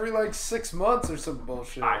like every 6 months or some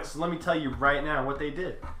bullshit. Alright, so let me tell you right now what they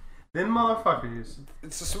did. Them motherfuckers.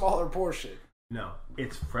 It's a smaller portion. No,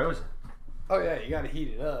 it's frozen. Oh yeah, you gotta heat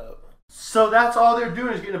it up. So that's all they're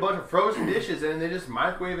doing is getting a bunch of frozen dishes and they just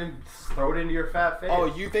microwave and throw it into your fat face. Oh,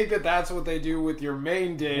 you think that's what they do with your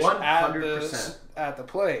main dish 100%. at the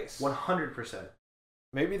place? 100%.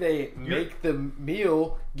 Maybe they make the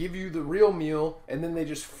meal, give you the real meal, and then they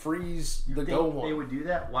just freeze the go one. They would do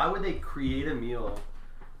that? Why would they create a meal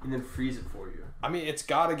and then freeze it for you? I mean, it's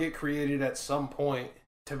got to get created at some point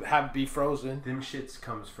to have be frozen. Them shits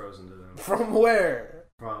comes frozen to them. From where?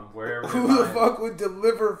 From wherever. Who the fuck would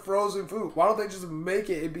deliver frozen food? Why don't they just make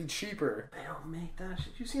it? It'd be cheaper. They don't make that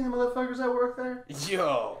shit. You seen the motherfuckers that work there?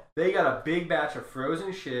 Yo. They got a big batch of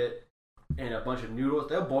frozen shit and a bunch of noodles.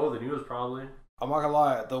 They'll boil the noodles probably. I'm not gonna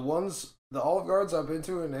lie, the Olive Gardens I've been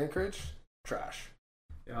to in Anchorage, trash.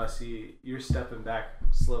 I see you're stepping back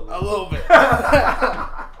slowly. A little bit.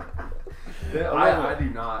 I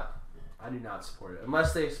do not support it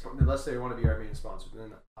unless they want to be our main sponsor.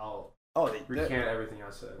 Then I'll recant everything I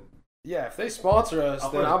said. Yeah, if they sponsor us,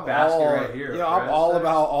 then I'm right here. Yeah, I'm all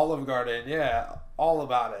about Olive Garden. Yeah, all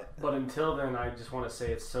about it. But until then, I just want to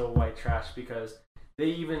say it's so white trash because they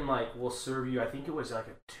even will serve you. I think it was like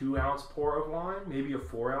a 2-ounce pour of wine, maybe a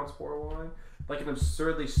 4-ounce pour of wine, like an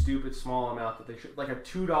absurdly stupid small amount that they should, like a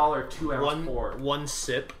 $2 2-ounce pour. One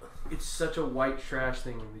sip. It's such a white trash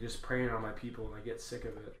thing, and they just prey on my people, and I get sick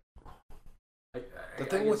of it. The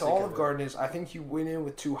thing with Olive Garden is, I think you went in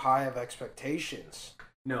with too high of expectations.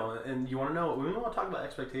 No, and you want to know? We want to talk about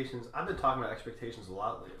expectations. I've been talking about expectations a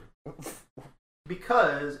lot lately.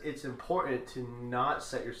 Because it's important to not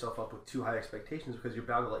set yourself up with too high expectations because you're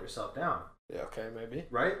bound to let yourself down. Yeah, okay, maybe.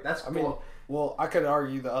 Right? That's cool. I mean, well, I could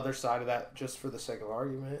argue the other side of that just for the sake of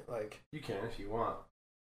argument. Like, you can if you want.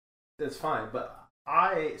 That's fine. But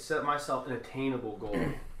I set myself an attainable goal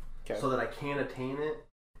so that I can attain it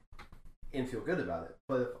and feel good about it.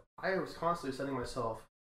 But if I was constantly setting myself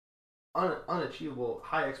unachievable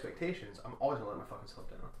high expectations, I'm always going to let my fucking self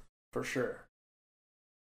down. For sure.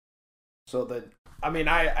 So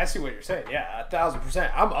I see what you're saying. Yeah,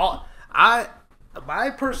 1,000%. My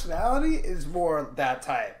personality is more that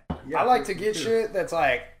type. Yeah, I like to get shit that's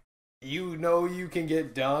like, you can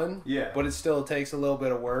get done. Yeah. But it still takes a little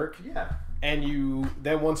bit of work. Yeah. And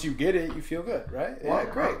then once you get it, you feel good, right? Well,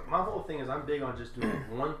 yeah, great. My whole thing is I'm big on just doing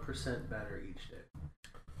 1% better each day.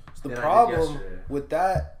 So the problem with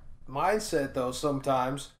that mindset, though,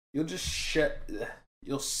 sometimes you'll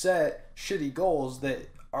set shitty goals that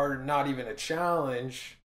are not even a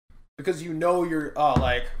challenge because you're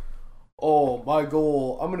my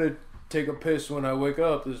goal, I'm gonna take a piss when I wake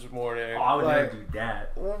up this morning. I would never do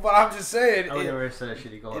that. But I'm just saying, I would never set a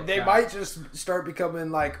shitty goal. They might just start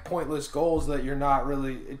becoming like pointless goals that you're not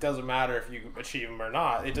really. It doesn't matter if you achieve them or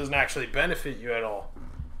not. It doesn't actually benefit you at all.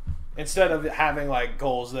 Instead of having like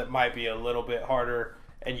goals that might be a little bit harder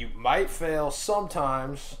and you might fail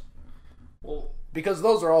sometimes. Well, because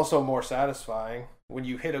those are also more satisfying when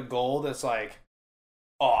you hit a goal that's like,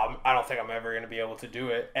 I don't think I'm ever going to be able to do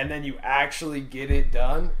it. And then you actually get it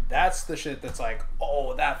done. That's the shit that's like,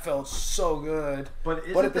 that felt so good. But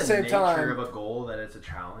at the same time, nature of a goal that it's a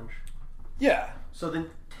challenge? Yeah. So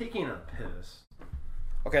then taking a piss.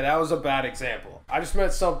 Okay, that was a bad example. I just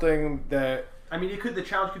meant something that... I mean, the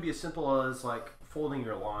challenge could be as simple as like folding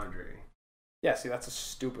your laundry. Yeah, see, that's a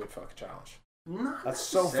stupid fucking challenge. That's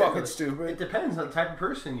so fucking stupid. It depends on the type of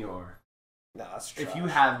person you are. No, that's trash. If you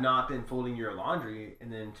have not been folding your laundry,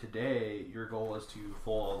 and then today your goal is to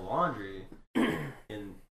fold all the laundry,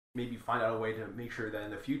 and maybe find out a way to make sure that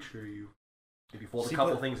in the future you maybe fold a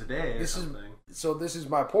couple things a day or something. This is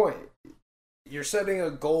my point. You're setting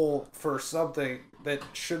a goal for something that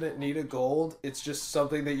shouldn't need a goal. It's just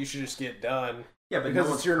something that you should just get done. Yeah, but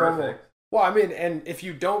because it's your normal. Well, I mean, and if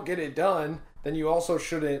you don't get it done, then you also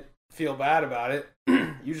shouldn't feel bad about it.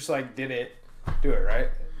 You just like didn't do it, right?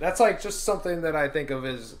 That's like just something that I think of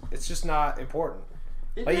as it's just not important.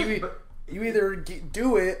 You either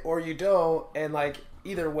do it or you don't, and like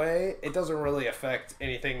either way, it doesn't really affect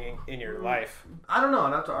anything in your life. I don't know.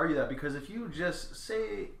 I'd have to argue that because if you just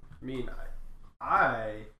say,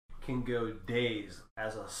 I can go days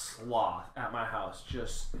as a sloth at my house,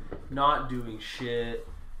 just not doing shit,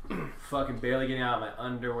 fucking barely getting out of my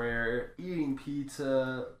underwear, eating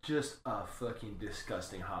pizza, just a fucking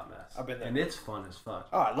disgusting hot mess. I've been there. And it's fun as fuck.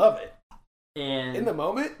 Oh, I love it. And in the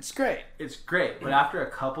moment, it's great. It's great. But after a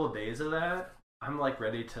couple of days of that, I'm like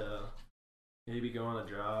ready to maybe go on a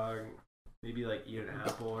jog, maybe like eat an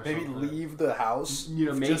apple or something. Maybe leave the house,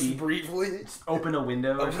 maybe. Just briefly. Just open a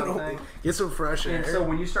window or something. Get some fresh air. And so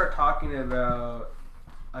when you start talking about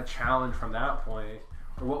a challenge from that point,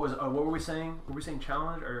 or what were we saying? Were we saying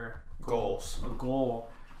challenge or goals? A goal.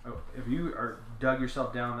 If you are dug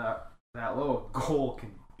yourself down that low, a goal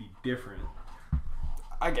can be different.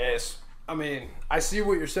 I guess. I mean, I see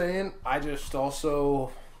what you're saying. I just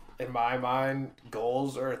also, in my mind,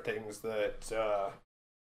 goals are things that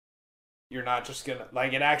you're not just gonna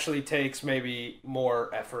like. It actually takes maybe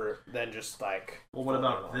more effort than just like. Well, what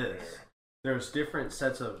about this? There's different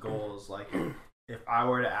sets of goals. Like, if I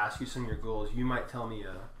were to ask you some of your goals, you might tell me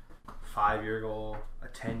a 5-year goal, a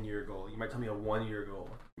 10-year goal. You might tell me a 1-year goal.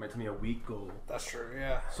 You might tell me a week goal. That's true.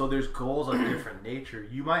 Yeah. So there's goals of different nature.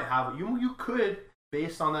 You might have you could,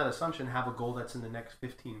 based on that assumption, have a goal that's in the next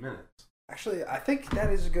 15 minutes. Actually, I think that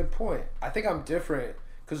is a good point. I think I'm different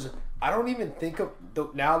because I don't even think of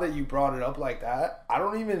now that you brought it up like that. I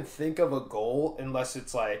don't even think of a goal unless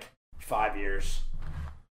it's like 5 years.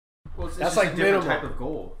 Well, that's like a different type of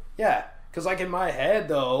goal. Yeah, because like in my head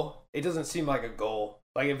though, it doesn't seem like a goal.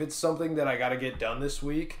 Like if it's something that I got to get done this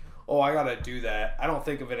week, I got to do that. I don't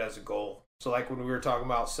think of it as a goal. So like when we were talking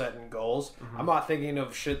about setting goals, I'm not thinking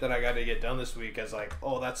of shit that I got to get done this week as like,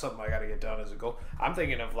 that's something I got to get done as a goal. I'm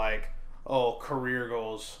thinking of like, career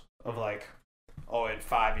goals of like, in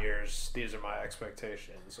 5 years, these are my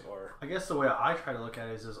expectations. Or I guess the way I try to look at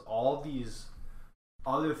it is all these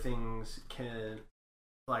other things can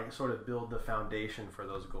like sort of build the foundation for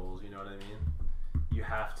those goals. You know what I mean? You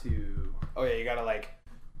have to. Oh yeah, you gotta like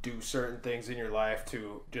do certain things in your life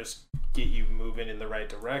to just get you moving in the right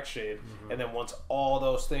direction. And then once all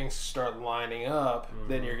those things start lining up,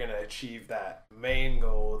 then you're going to achieve that main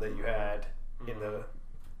goal that you had in the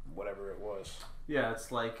whatever it was. Yeah,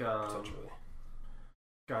 it's like Essentially.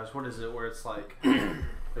 Guys, what is it where it's like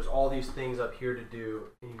there's all these things up here to do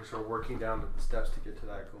and you start working down the steps to get to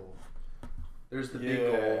that goal. There's the big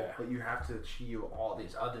goal, but you have to achieve all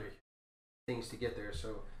these other things to get there.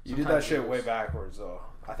 So you did that shit way backwards though.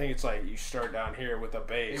 I think it's like you start down here with a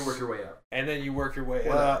base and work your way up, and then you work your way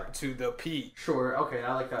up to the peak. Sure, okay,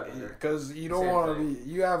 I like that better. Because you don't want to be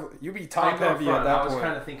you be top heavy at that point. I was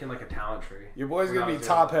kind of thinking like a talent tree. Your boy's gonna be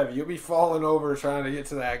top heavy. You'll be falling over trying to get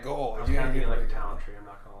to that goal. I was kind of thinking like a talent tree. I'm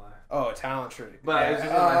not gonna lie. Oh, a talent tree. But it's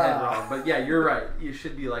just in my head wrong. But yeah, you're right. You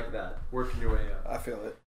should be like that, working your way up. I feel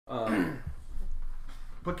it.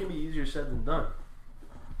 But can be easier said than done.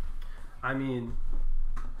 I mean,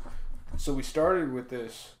 so we started with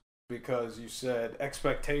this because you said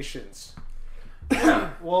expectations.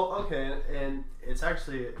 Yeah. Well, okay, and it's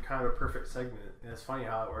actually kind of a perfect segment. And it's funny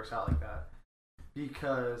how it works out like that.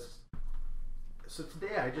 Because so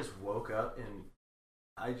today I just woke up and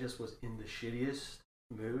I just was in the shittiest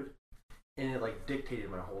mood, and it like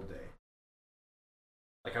dictated my whole day.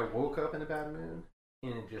 Like I woke up in a bad mood,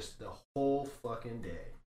 and just the whole fucking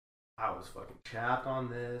day, I was fucking chapped on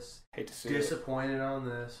this. Hate to see disappointed on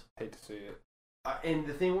this. Hate to see it. And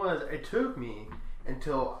the thing was, it took me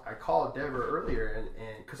until I called Deborah earlier,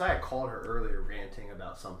 and because I had called her earlier ranting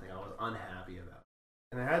about something I was unhappy about.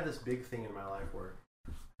 And I had this big thing in my life where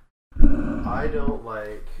I don't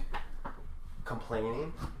like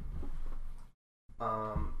complaining.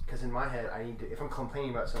 Because in my head, I need to, if I'm complaining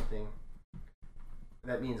about something,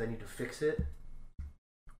 that means I need to fix it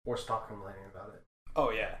or stop complaining about it. Oh,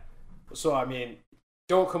 yeah. So, I mean,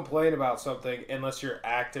 don't complain about something unless you're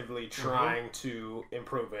actively trying to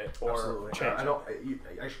improve it or change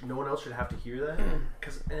it. No one else should have to hear that.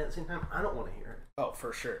 Because at the same time, I don't want to hear it. Oh,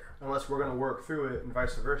 for sure. Unless we're going to work through it and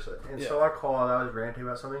vice versa. And so I called, I was ranting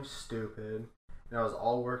about something stupid. And I was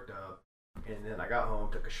all worked up. And then I got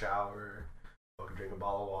home, took a shower, took a drink a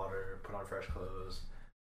bottle of water, put on fresh clothes,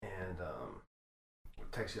 and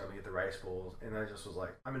texted you on me get the rice bowls. And I just was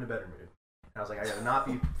like, I'm in a better mood. And I was like, I gotta not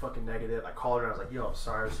be fucking negative. I called her and I was like, yo, I'm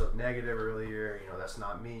sorry I was so negative earlier. You know, that's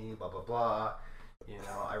not me, blah, blah, blah. You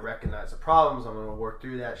know, I recognize the problems. I'm gonna work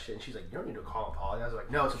through that shit. And she's like, you don't need to call and apologize. I was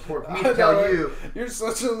like, no, it's important for me to tell you. You're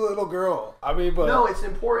such a little girl. I mean, but no, it's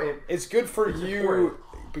important. It's good for you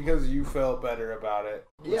because you felt better about it,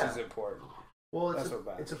 which is important. Well,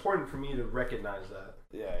 it's important for me to recognize that.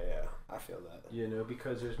 Yeah, I feel that. You know,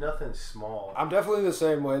 because there's nothing small. I'm definitely the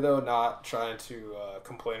same way, though, not trying to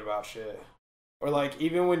complain about shit. Or, like,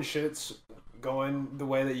 even when shit's going the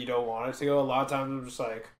way that you don't want it to go, a lot of times I'm just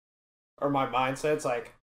like, or my mindset's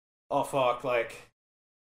like, oh, fuck, like,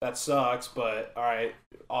 that sucks, but, alright,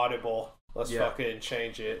 audible. Let's fucking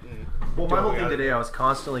change it. And well, my whole thing today, I was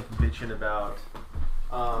constantly bitching about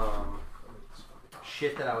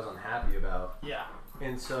shit that I was unhappy about. Yeah.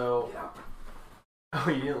 And so... Yeah. Oh,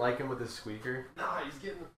 you didn't like him with his squeaker? Nah, he's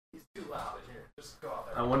too loud in here. Just go out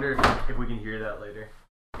there. I wonder if we can hear that later.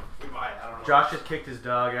 We might, I don't know. Josh just kicked his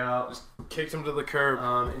dog out. Just kicked him to the curb.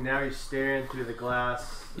 And now he's staring through the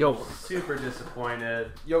glass. Yo. Super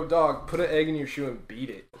disappointed. Yo, dog, put an egg in your shoe and beat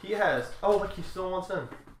it. He has. Oh, look, he still wants in.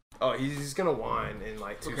 Oh, he's gonna whine in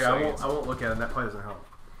like 2 seconds. I won't look at him. That probably doesn't help.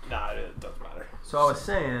 Nah, it doesn't matter. So I was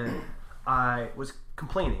saying, I was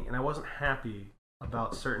complaining, and I wasn't happy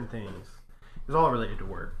about certain things. It was all related to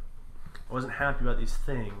work. I wasn't happy about these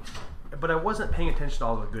things, but I wasn't paying attention to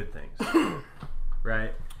all the good things.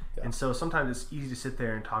 Right? Yeah. And so sometimes it's easy to sit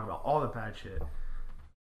there and talk about all the bad shit.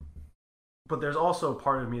 But there's also a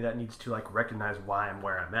part of me that needs to like recognize why I'm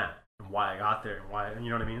where I'm at and why I got there and why, you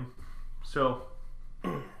know what I mean? So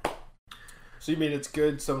you mean it's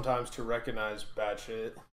good sometimes to recognize bad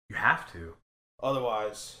shit? You have to.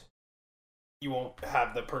 Otherwise, you won't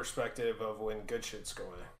have the perspective of when good shit's going.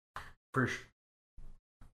 For sure.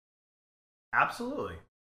 Absolutely.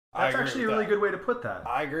 That's actually a really good way to put that.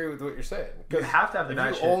 I agree with what you're saying. You have to have the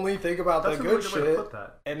bad shit. If you only think about the good shit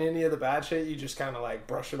and any of the bad shit, you just kind of like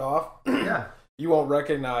brush it off. Yeah. You won't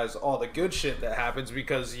recognize all the good shit that happens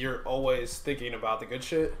because you're always thinking about the good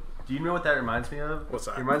shit. Do you know what that reminds me of? What's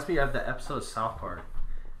that? It reminds me of the episode of South Park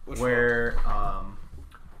where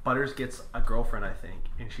Butters gets a girlfriend, I think,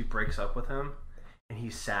 and she breaks up with him, and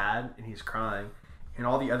he's sad and he's crying, and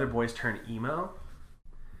all the other boys turn emo.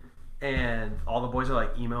 And all the boys are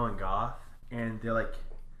like emo and goth, and they're like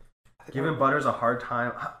giving Butters a hard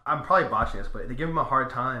time. I'm probably botching this, but they give him a hard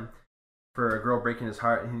time for a girl breaking his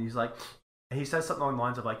heart, and he's like, And he says something along the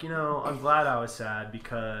lines of like, I'm glad I was sad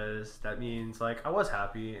because that means like I was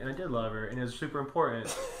happy and I did love her and it was super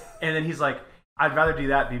important. And then he's like, I'd rather do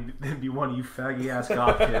that than be one of you faggy ass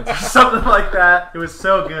goth kids or something like that. It was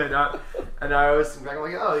so good. And I was like,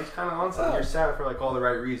 oh, he's kind of on something. You're sad for like all the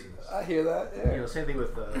right reasons. I hear that. Yeah. Same thing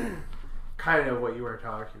with kind of what you were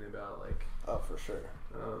talking about, like. Oh, for sure.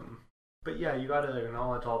 But yeah, you got to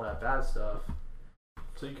acknowledge all that bad stuff,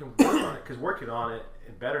 so you can work on it. Because working on it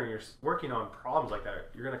and working on problems like that,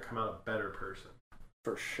 you're gonna come out a better person.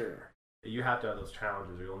 For sure. You have to have those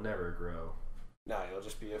challenges, or you'll never grow. No, you'll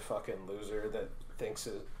just be a fucking loser that thinks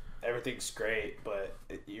everything's great, but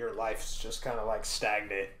your life's just kind of like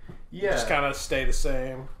stagnant. Yeah. You just kind of stay the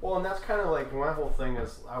same. Well, and that's kind of like my whole thing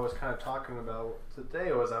is I was kind of talking about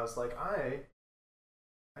today was I was like, I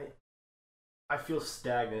feel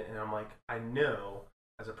stagnant, and I'm like, I know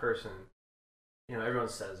as a person, everyone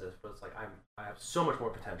says this, but it's like I have so much more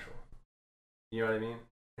potential. You know what I mean?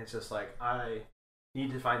 It's just like I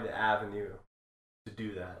need to find the avenue to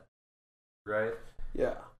do that, right?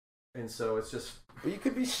 Yeah. And so it's just... But you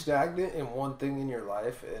could be stagnant in one thing in your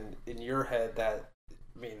life, and in your head that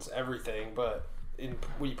means everything, but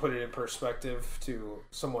when you put it in perspective to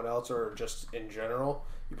someone else or just in general,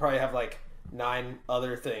 you probably have like 9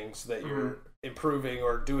 other things that you're improving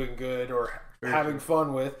or doing good or having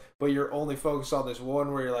fun with, but you're only focused on this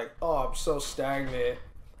one where you're like, oh, I'm so stagnant.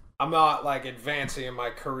 I'm not like advancing in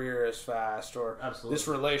my career as fast, or this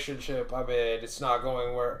relationship I'm in, it's not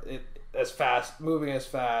going moving as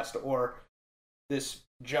fast, or this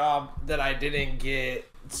job that I didn't get,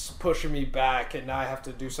 it's pushing me back and now I have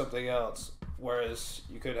to do something else. Whereas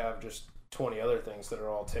you could have just 20 other things that are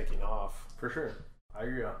all taking off. For sure. I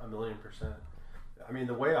agree 1,000,000%. I mean,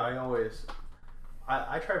 the way I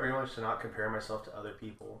try very much to not compare myself to other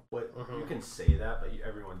people. But you can say that, but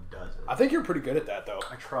everyone does it. I think you're pretty good at that, though.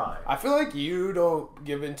 I try. I feel like you don't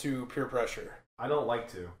give into peer pressure. I don't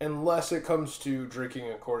like to. Unless it comes to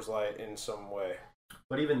drinking a Coors Light in some way.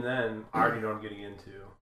 But even then, I already know what I'm getting into.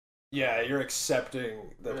 Yeah, you're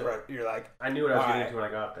accepting the you're like... I knew what I was getting into when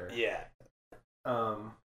I got there. Yeah.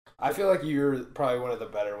 I feel like you're probably one of the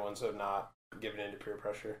better ones of not giving into peer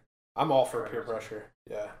pressure. I'm all for peer pressure.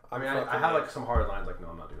 Yeah. I have like some hard lines like, no,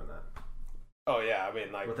 I'm not doing that. Oh, yeah. I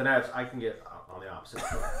mean, like... But then I can get on the opposite.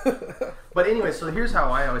 But anyway, so here's how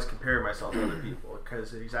I always compare myself to other people.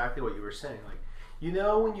 Because exactly what you were saying. Like,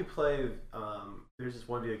 when you play... there's this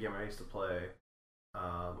one video game I used to play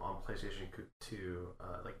on PlayStation 2,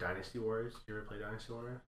 like Dynasty Warriors. Did you ever play Dynasty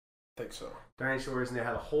Warriors? I think so. Dynasty Warriors, and they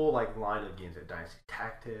had a whole like line of games like Dynasty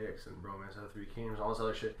Tactics and Romance of the Three Kingdoms, all this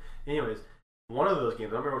other shit. Anyways, one of those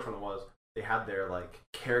games, I don't remember which one it was, they had their like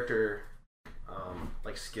character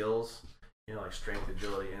like skills, like strength,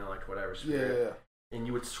 agility, intellect, whatever. Spirit. Yeah. And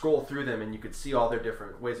you would scroll through them and you could see all their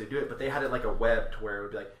different ways they do it, but they had it like a web to where it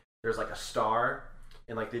would be like there's like a star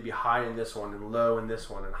and like they'd be high in this one and low in this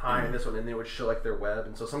one and high in this one, and they would show like their web,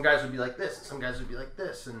 and so some guys would be like this and some guys would be like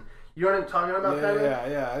this, and you know what I'm talking about?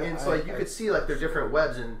 Yeah. And so like you could see like their different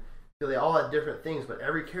webs, and they all had different things, but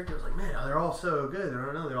every character was like, man, they're all so good. I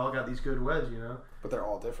don't know, they all got these good webs, But they're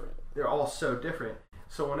all different. They're all so different.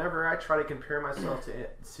 So whenever I try to compare myself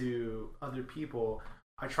to other people,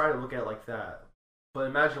 I try to look at it like that. But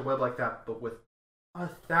imagine a web like that, but with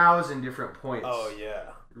 1,000 different points. Oh yeah.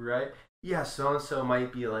 Right? Yeah, so and so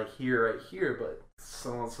might be like here, right here, but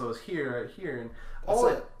so and so is here, right here, and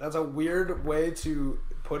that's a weird way to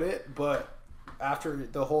put it, but after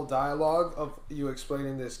the whole dialogue of you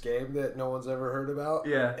explaining this game that no one's ever heard about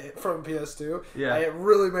from PS2, it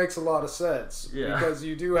really makes a lot of sense. Yeah. Because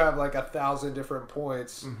you do have like 1,000 different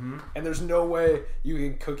points, and there's no way you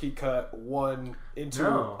can cookie cut one into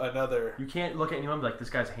another. You can't look at anyone and be like, this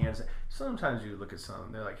guy's hands. Sometimes you look at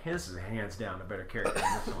some, they're like, this is hands down a better character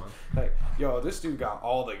than this one. Like, yo, this dude got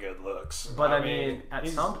all the good looks. But I mean, at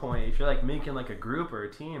some point, if you're like making like a group or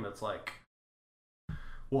a team, it's like,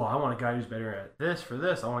 well, I want a guy who's better at this for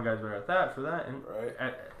this. I want a guy who's better at that for that. And,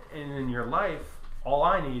 and in your life, all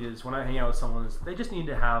I need is when I hang out with someone, they just need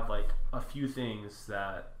to have like a few things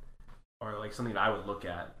that are like something that I would look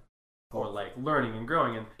at for like learning and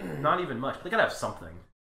growing, and not even much. But they gotta have something.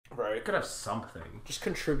 Right. You gotta have something. Just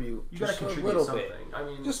contribute. You gotta contribute something. I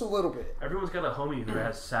mean, just a little bit. Everyone's got a homie who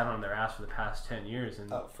has sat on their ass for the past 10 years, and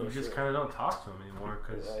you just kind of don't talk to them anymore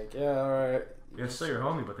because like, yeah, all right. It's still your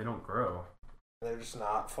homie, but they don't grow. They're just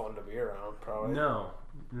not fun to be around, probably. No,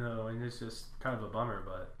 and it's just kind of a bummer,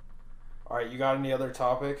 but... Alright, you got any other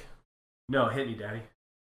topic? No, hit me, Daddy.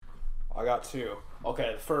 I got 2.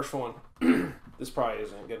 Okay, the first one, this probably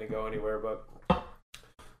isn't going to go anywhere, but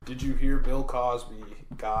did you hear Bill Cosby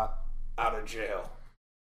got out of jail?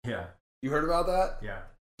 Yeah. You heard about that? Yeah.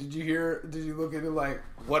 Did you hear? Did you look into like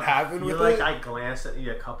what happened with like it? I glanced at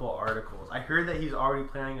a couple articles. I heard that he's already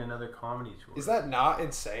planning another comedy tour. Is that not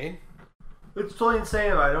insane? It's totally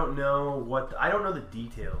insane. But I don't know the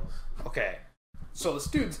details. Okay, so this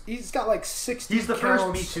dude's he's got like 60. He's the counts,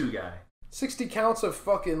 first Me Too guy. 60 counts of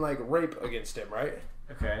fucking like rape against him, right?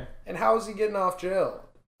 Okay. And how is he getting off jail?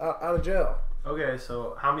 Out of jail? Okay,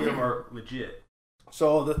 so how many of them are legit?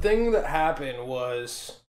 So the thing that happened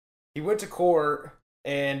was he went to court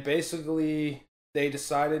and basically they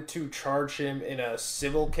decided to charge him in a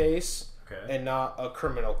civil case and not a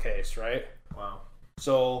criminal case, right? Wow.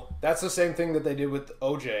 So that's the same thing that they did with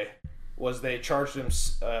OJ, was they charged him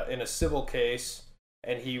in a civil case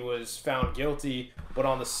and he was found guilty, but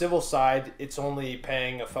on the civil side, it's only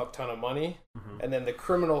paying a fuck ton of money. Mm-hmm. And then the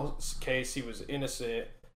criminal case, he was innocent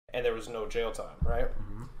and there was no jail time, right?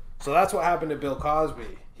 Mm-hmm. So that's what happened to Bill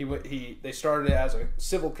Cosby. They started it as a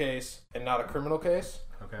civil case and not a criminal case.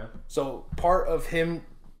 Okay. So part of him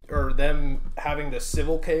or them having the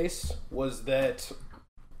civil case was that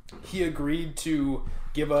he agreed to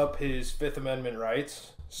give up his Fifth Amendment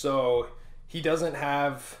rights. So he doesn't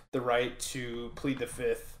have the right to plead the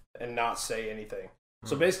Fifth and not say anything.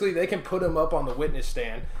 So basically they can put him up on the witness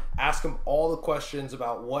stand, ask him all the questions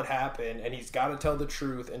about what happened, and he's got to tell the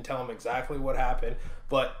truth and tell him exactly what happened.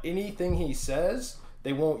 But anything he says,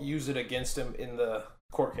 they won't use it against him in the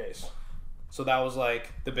court case. So that was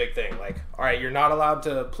like the big thing. Like, all right, you're not allowed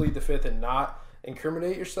to plead the Fifth and not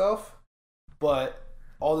incriminate yourself, but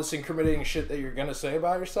all this incriminating shit that you're going to say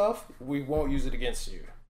about yourself, we won't use it against you.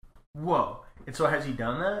 Whoa. And so has he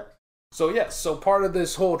done that? So yes, so part of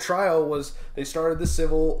this whole trial was they started the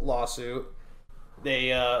civil lawsuit. They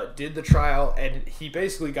did the trial, and he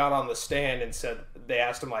basically got on the stand and said, they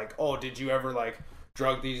asked him like, "Oh, did you ever like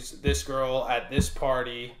drug this girl at this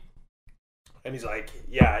party?" And he's like,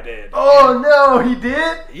 "Yeah, I did." Oh no, he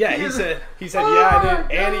did? Yeah, he said, "Yeah, I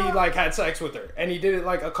did," and he like had sex with her, and he did it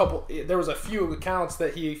like there was a few accounts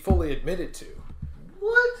that he fully admitted to.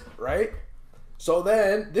 What? Right? So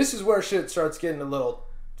then this is where shit starts getting a little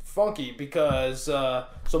funky because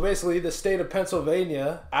so basically the state of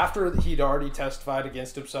Pennsylvania, after he'd already testified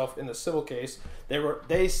against himself in the civil case,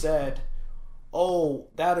 they said, "Oh,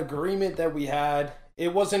 that agreement that we had,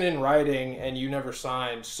 it wasn't in writing and you never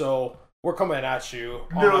signed, so we're coming at you."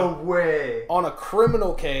 No way. On a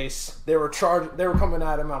criminal case, they were coming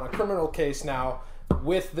at him on a criminal case now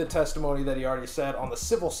with the testimony that he already said on the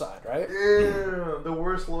civil side, right? Damn, the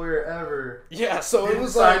worst lawyer ever. Yeah, so it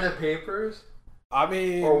was sign the papers. I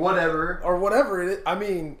mean, or whatever. I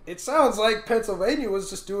mean, it sounds like Pennsylvania was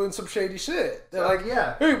just doing some shady shit. They're like,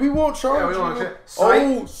 yeah, "Hey, we won't charge you."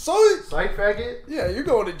 Oh, psych faggot. Yeah, you're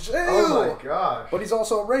going to jail. Oh my gosh. But he's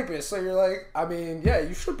also a rapist, so you're like, I mean, yeah,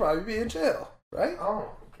 you should probably be in jail, right? Oh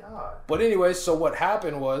my god. But anyway, so what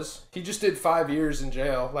happened was he just did 5 years in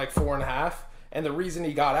jail, like 4.5. And the reason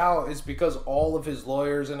he got out is because all of his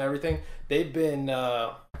lawyers and everything, they've been,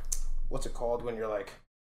 what's it called when you're like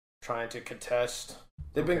trying to contest?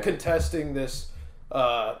 They've been contesting this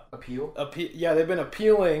appeal. Yeah, they've been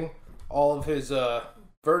appealing all of his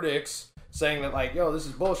verdicts, saying that like, "Yo, this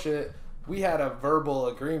is bullshit. We had a verbal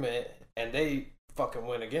agreement, and they fucking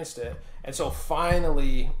went against it." And so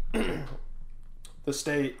finally, the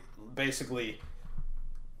state basically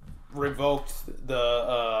revoked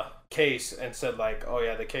the case and said like, "Oh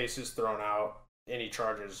yeah, the case is thrown out. Any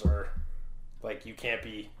charges are like, you can't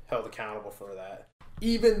be held accountable for that."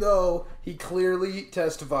 Even though he clearly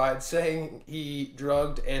testified saying he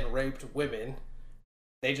drugged and raped women,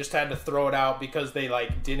 they just had to throw it out because they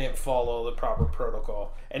like didn't follow the proper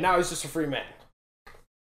protocol. And now he's just a free man.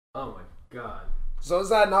 Oh my god. So is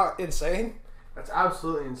that not insane? That's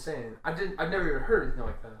absolutely insane. I've never even heard anything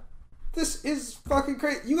like that. This is fucking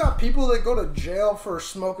crazy. You got people that go to jail for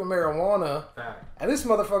smoking marijuana, and this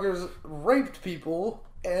motherfucker's raped people,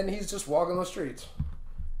 and he's just walking the streets.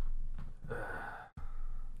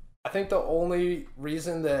 I think the only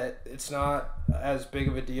reason that it's not as big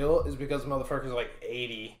of a deal is because the motherfucker's like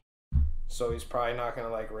 80, so he's probably not gonna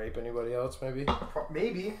like rape anybody else. Maybe.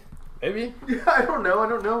 Yeah, I don't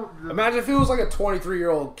know. Imagine if it was like a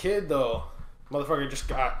 23-year-old kid though. Motherfucker just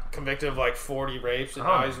got convicted of like 40 rapes and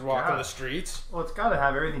now he's walking the streets. Well, it's got to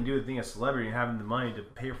have everything to do with being a celebrity and having the money to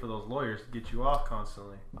pay for those lawyers to get you off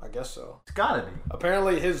constantly. I guess so. It's got to be.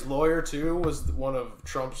 Apparently his lawyer too was one of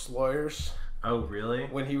Trump's lawyers. Oh, really?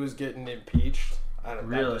 When he was getting impeached. That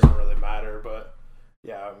doesn't really matter, but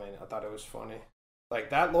yeah, I mean, I thought it was funny.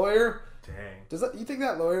 Like that lawyer. Dang. You think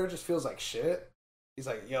that lawyer just feels like shit? He's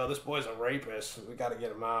like, "Yo, this boy's a rapist. We got to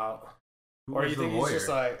get him out." Or you think he's just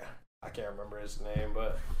like, I can't remember his name,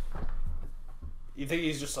 but you think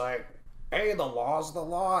he's just like, hey, the law's the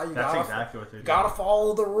law. That's exactly what they're doing. Gotta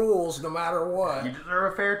follow the rules no matter what. You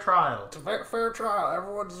deserve a fair trial. It's a fair trial.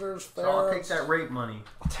 Everyone deserves fair. So I'll take that rape money.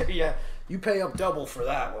 Yeah, you pay up double for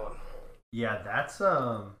that one. Yeah, that's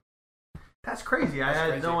crazy. I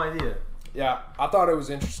had no idea. Yeah, I thought it was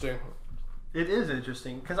interesting. It is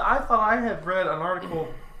interesting because I thought I had read an article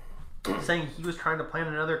saying he was trying to plan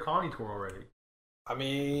another comedy tour already. I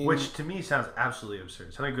mean, which to me sounds absolutely absurd.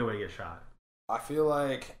 It's not a good way to get shot. I feel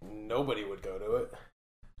like nobody would go to it.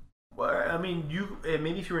 Well, I mean,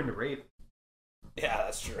 maybe if you were into rape. Yeah,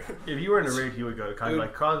 that's true. If you were into rape, you would go to comedy.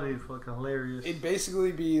 Like Cosby, fucking hilarious. It'd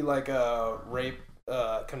basically be like a rape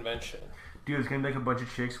convention. Dude, it's gonna be like a bunch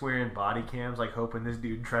of chicks wearing body cams, like hoping this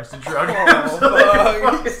dude tries to drug him.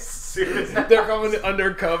 They're coming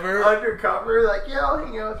undercover. Undercover, like, yeah, I'll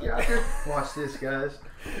hang out with you after. Watch this, guys.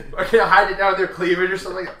 I can't hide it down their cleavage or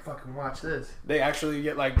something. Like, fucking watch this. They actually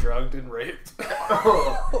get like drugged and raped.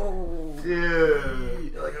 Oh,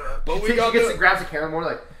 dude. Like, but she grabs the camera more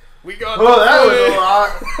like, we got. Oh, that was a lot.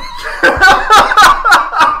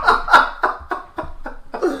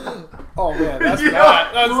 Oh man, that's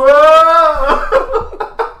bad.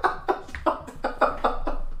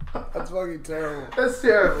 That's fucking terrible. That's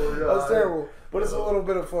terrible. God. That's terrible. But it's a little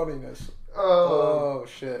bit of funniness. Oh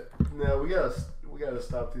shit. No, we gotta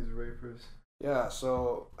stop these rapers. Yeah.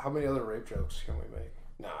 So, how many other rape jokes can we make?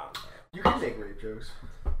 Nah. You can make rape jokes.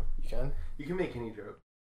 You can. You can make any joke.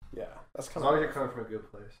 Yeah, that's kind of. As long as you're coming from a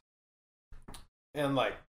good place. And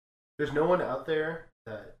like, there's no one out there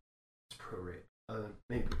that is pro rape other than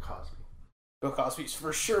maybe Bill Cosby. Bill Cosby's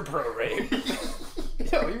for sure pro rape.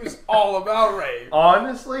 Yo, he was all about rape.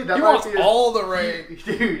 Honestly, that he wants all the rape.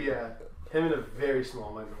 Dude, yeah. Him in a very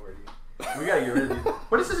small minority. We gotta get rid of him.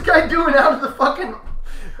 What is this guy doing out of the fucking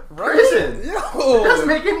prison? Yo, it doesn't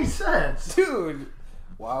make any sense. Dude.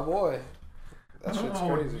 Wow, boy. That shit's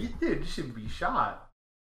crazy. Dude, you should be shot.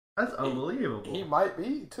 That's unbelievable. He might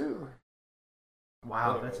be, too.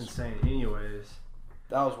 Wow, that's insane. Anyways.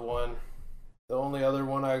 That was one. The only other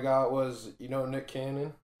one I got was, Nick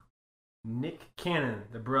Cannon? Nick Cannon,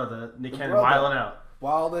 the brother. Nick Cannon wilding out.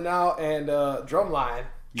 Wilding out and Drumline.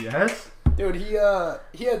 Yes? Dude, he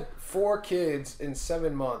had 4 kids in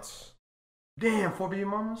 7 months. Damn, 4 baby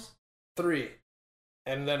mamas? 3.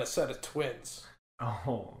 And then a set of twins.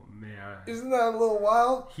 Oh, man. Isn't that a little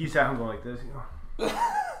wild? He's having going like this,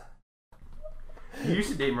 He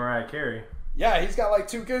used to date Mariah Carey. Yeah, he's got like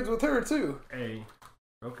 2 kids with her, too. Hey,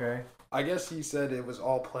 okay. I guess he said it was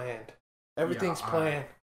all planned. Everything's planned.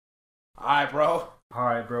 All right, bro. All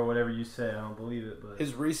right, bro. Whatever you say, I don't believe it. But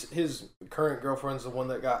his current girlfriend's the one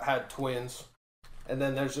that had twins, and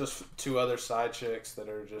then there's just 2 other side chicks that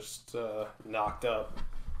are just knocked up.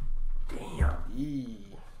 Damn. Eee.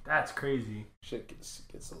 That's crazy. Shit gets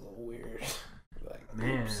a little weird. Like,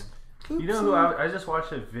 man. Oops. You know who I just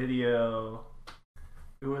watched a video.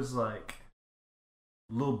 It was like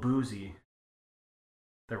Lil Boozy,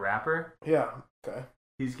 the rapper. Yeah. Okay.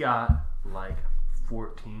 He's got like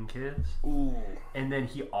 14 kids. Ooh. And then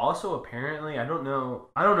he also apparently, I don't know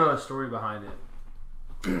a story behind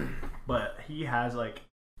it, but he has like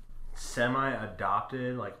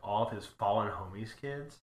semi-adopted like all of his fallen homies'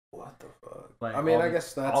 kids. What the fuck? Like, I mean, I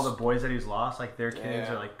guess that's all the boys that he's lost. Like their kids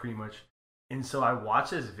are like pretty much. And so I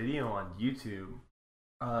watched this video on YouTube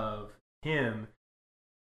of him.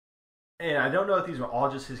 And I don't know if these were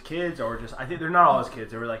all just his kids or just, I think they're not all his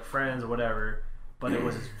kids. They were like friends or whatever. But it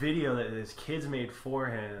was this video that his kids made for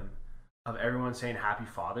him of everyone saying Happy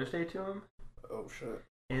Father's Day to him. Oh, shit.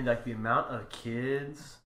 And like the amount of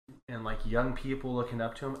kids and like young people looking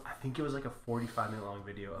up to him, I think it was like a 45-minute long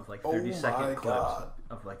video of like 30-second clips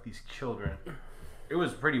of like these children. It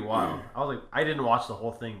was pretty wild. I was like, I didn't watch the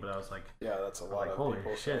whole thing, but I was like, yeah, that's a lot of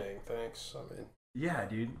people saying thanks. I mean, yeah,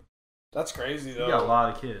 dude. That's crazy, though. You got a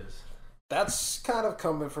lot of kids. That's kind of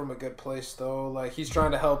coming from a good place, though. Like, he's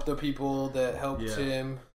trying to help the people that helped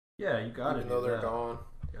him. Yeah, you got it. Even though they're gone.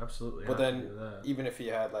 Absolutely. But then, even if he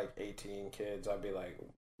had, like, 18 kids, I'd be like,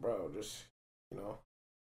 bro, just,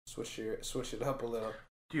 switch it up a little.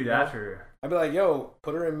 Dude, after... I'd be like, yo,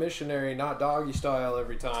 put her in missionary, not doggy style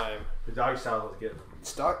every time. The doggy style was getting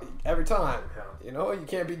them. Every time. Yeah. You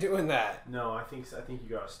can't be doing that. No, I think you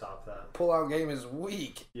gotta stop that. Pull-out game is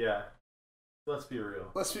weak. Yeah. Let's be real.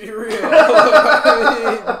 I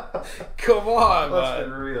mean, come on, Let's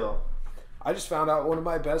be real. I just found out one of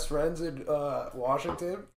my best friends in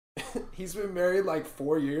Washington, he's been married like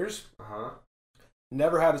 4 years. Uh-huh.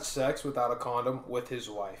 Never had sex without a condom with his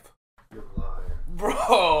wife. You're lying.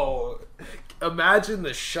 Bro, imagine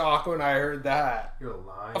the shock when I heard that. You're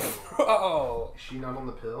lying. Bro. Is she not on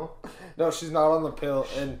the pill? No, she's not on the pill,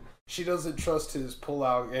 and she doesn't trust his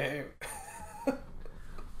pull-out game.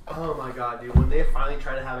 Oh my god, dude! When they finally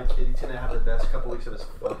try to have a kid, he's gonna have the best couple weeks of his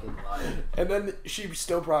fucking life. And then she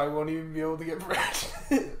still probably won't even be able to get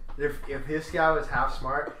pregnant. If his guy was half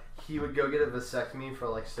smart, he would go get a vasectomy for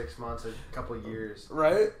like 6 months or a couple years,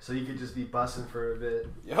 Right? so he could just be busting for a bit.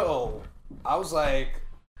 Yo, I was like,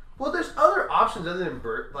 Well, there's other options other than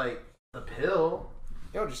like the pill.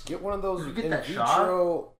 yo, just get one of those You get in that vitro shot?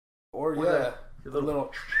 or Or yeah, the the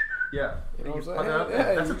little. Yeah, You know what I'm saying? fuck it up.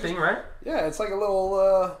 Yeah, That's you a thing, right? Yeah, it's like a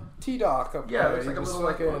little T-dock up Yeah, there. it's like You a just little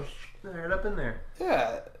like fucking- right up in there.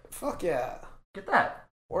 Yeah, fuck yeah. Get that.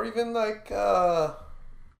 Or even like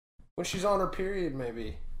when she's on her period,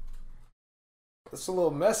 maybe. It's a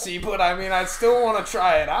little messy, but I mean, I'd still want to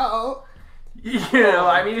try it out. You know,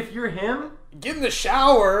 I mean, if you're him, Get in the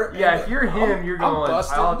shower. yeah, and if you're him, you're going,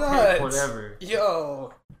 busting I'll nuts. take whatever.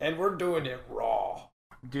 Yo, and we're doing it raw.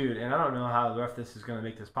 Dude, and I don't know how rough this is going to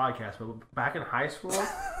make this podcast, but back in high school,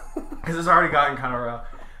 because it's already gotten kind of rough,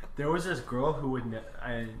 there was this girl who would,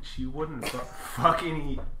 and she wouldn't fuck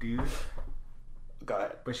any dudes, Go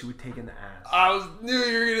ahead. but she would take in the ass. I knew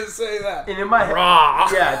you were gonna say that. And in my head, Raw.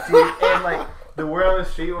 yeah, dude, and like the word on the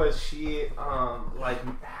street was she like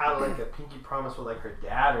had like a pinky promise with like her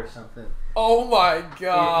dad or something. Oh my And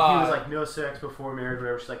god. he was like, no sex before marriage,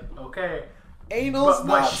 whatever. She's like, okay. Anal's But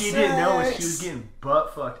not what she didn't know was she was sex. getting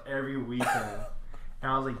butt fucked every weekend. And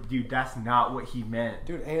I was like, dude, that's not what he meant.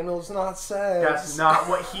 Dude, anal's not sex. That's not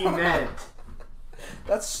what he meant.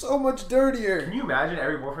 That's so much dirtier. Can you imagine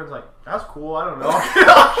every boyfriend's like, that's cool, I don't know.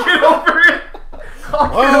 I'll get over it. I'll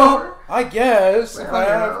get over it. Well, I guess if I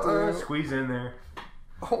have to. Squeeze in there.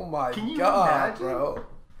 Oh my Can you god, imagine? bro.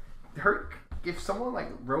 If someone like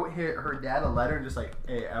wrote her dad a letter and just like,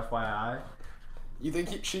 hey, FYI. You think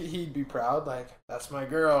he'd be proud? Like, that's my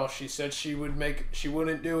girl. She said she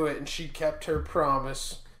wouldn't do it, and she kept her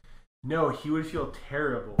promise. No, he would feel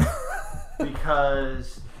terrible.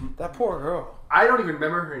 Because That poor girl. I don't even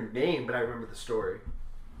remember her name, but I remember the story.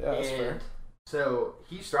 Yeah, that's fair. So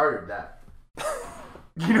he started that.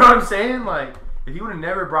 You know what I'm saying? Like, if he would have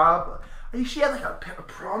never brought up, she had like a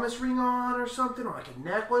promise ring on or something, or like a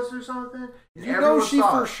necklace or something. And You know everyone she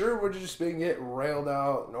saw for it. sure would just been get railed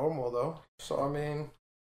out normal though. So I mean,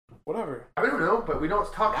 whatever. I don't know, but we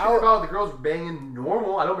don't talk Now- shit about the girls banging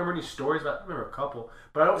normal. I don't remember any stories about. I remember a couple,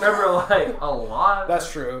 but I don't remember like a lot.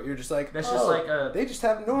 That's true. You're just like That's oh, just like a. they just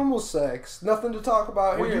have normal sex. Nothing to talk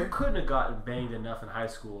about Well, you here. couldn't have gotten banged enough in high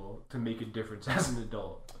school to make a difference as an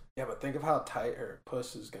adult. Yeah, but think of how tight her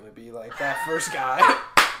puss is gonna be like that first guy.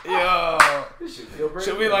 Yo,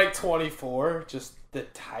 she'll be like 24, just the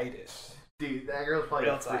tightest. Dude, that girl's probably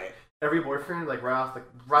Real tight. every boyfriend like right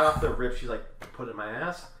off the rip. She's like, put it in my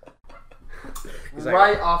ass. He's like,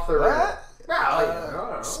 Right off the rip. What? I don't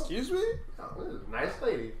know. Excuse me? Oh, this is a nice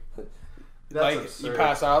lady. That's Like absurd. you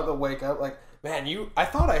pass out, they'll wake up like, man, I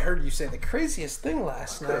thought I heard you say the craziest thing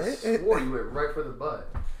last I could've night. swore you went right for the butt.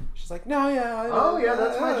 She's like, no, yeah. Oh, yeah,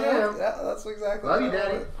 that's my jam. Yeah, that's exactly. Love you, what I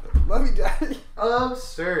Daddy. want. Love you, Daddy.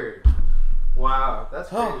 Absurd. Wow, that's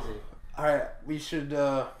Oh. crazy. All right, we should.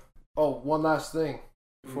 One last thing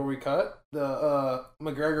before we cut the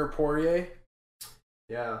McGregor Poirier.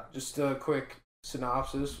 Yeah, Just a quick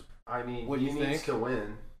synopsis. I mean, What he do you needs think? to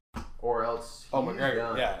win, or else he's McGregor.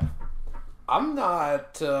 done. Yeah. I'm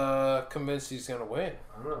not convinced he's gonna win.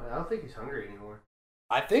 I don't know. I don't think he's hungry anymore.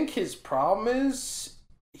 I think his problem is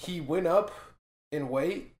he went up in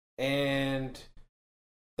weight and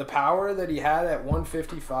the power that he had at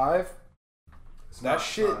 155, that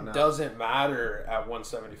shit doesn't matter at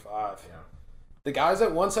 175. Yeah. The guys at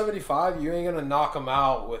 175, you ain't gonna knock them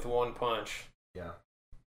out with one punch. Yeah.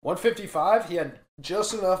 155, he had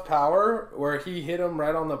just enough power where he hit them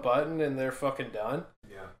right on the button and they're fucking done.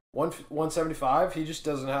 Yeah. 175, he just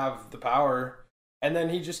doesn't have the power, and then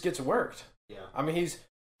he just gets worked. Yeah. I mean,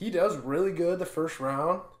 he does really good the first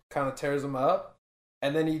round, kind of tears him up,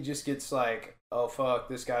 and then he just gets like, oh fuck,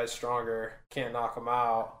 this guy's stronger, can't knock him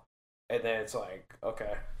out, and then it's like,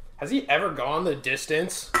 okay. Has he ever gone the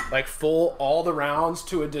distance, like full all the rounds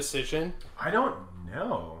to a decision? I don't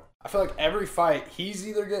know. I feel like every fight, he's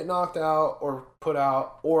either getting knocked out or put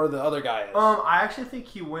out, or the other guy is. I actually think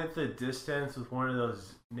he went the distance with one of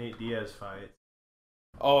those Nate Diaz fights.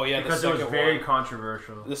 Oh yeah, Because the it second was very one.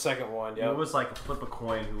 controversial. The second one, yeah. It was like a flip a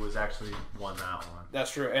coin who was actually won that one.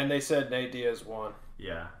 That's true. And they said Nate Diaz won.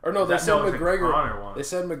 Yeah. Or no, they said it was McGregor. Conor won. They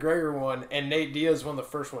said McGregor won, and Nate Diaz won the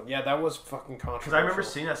first one. Yeah, that was fucking controversial. Because I remember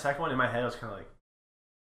seeing that second one in my head. I was kind of like,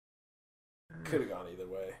 Could have gone either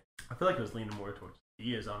way. I feel like it was leaning more towards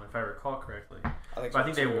Diaz on, if I recall correctly. I But I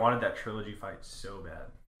think they too. wanted that trilogy fight so bad.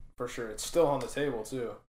 For sure. It's still on the table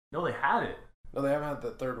too. No, they had it. No, they haven't had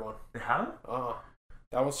the third one. They had it?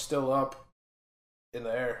 That one's still up. in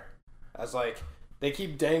the air. As like they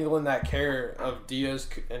keep dangling that carrot of Diaz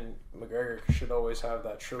and McGregor should always have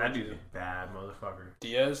that trilogy. That dude's a bad motherfucker.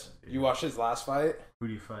 Diaz, you watched his last fight? Who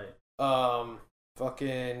do you fight?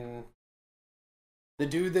 Fucking the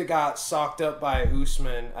dude that got socked up by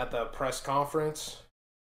Usman at the press conference.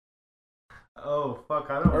 Oh fuck,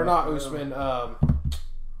 I don't. Or not Usman. Oh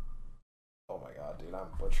my god, dude, I'm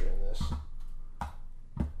butchering this.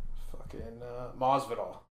 Fucking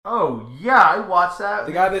Masvidal. Oh yeah, I watched that.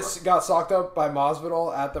 The guy that got socked up by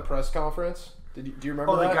Masvidal at the press conference. Do you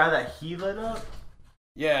remember that? Oh, the guy that he lit up.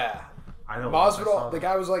 Yeah. I know. Masvidal. The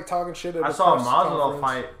guy was like talking shit at I the saw press Masvidal conference.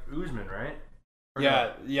 fight Usman, right? Or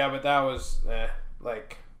Yeah, yeah, but that was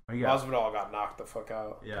like Oh, yeah. Masvidal got knocked the fuck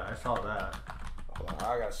out. Yeah, I saw that. Hold on,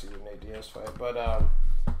 I gotta see the Nate Diaz fight, but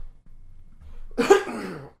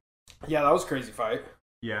yeah, that was a crazy fight.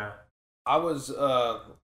 Yeah. I was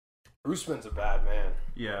Usman's a bad man.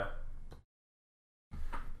 Yeah.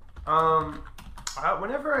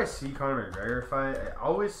 Whenever I see Conor McGregor fight, I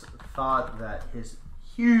always thought that his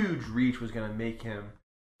huge reach was gonna make him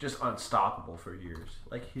just unstoppable for years.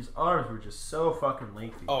 Like his arms were just so fucking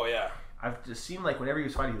lengthy. Oh yeah. I've just seen like whenever he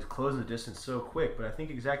was fighting, he was closing the distance so quick. But I think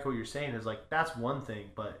exactly what you're saying is like that's one thing,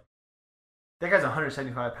 but that guy's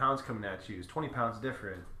 175 pounds coming at you. He's 20 pounds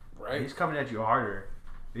different. Right. He's coming at you harder.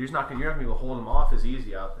 You're not gonna be able to hold him off as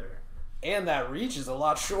easy out there. And that reach is a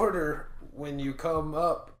lot shorter when you come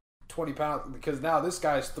up 20 pounds, because now this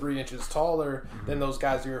guy's 3 inches taller than those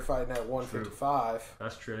guys you were fighting at 155.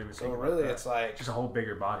 That's true. I didn't even So think about really, that. it's like just a whole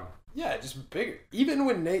bigger body. yeah, just bigger. Even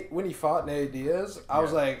when he fought Nate Diaz, I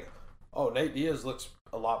was like, oh, Nate Diaz looks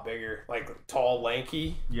a lot bigger, like tall,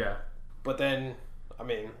 lanky. Yeah. But then, I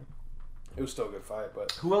mean, it was still a good fight.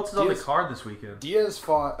 But Who else is on the card this weekend? Diaz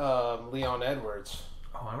fought Leon Edwards.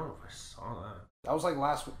 Oh, I don't know if I saw that. That was like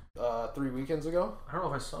last 3 weekends ago. I don't know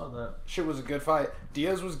if I saw that. Shit was a good fight.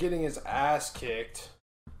 Diaz was getting his ass kicked.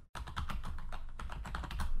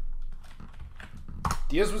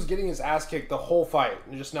 Diaz was getting his ass kicked the whole fight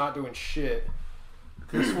and just not doing shit.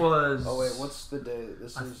 This was. Oh wait, what's the day?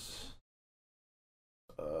 This is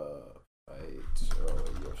fight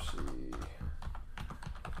UFC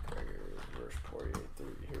McGregor versus Poirier 3.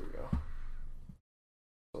 Here we go.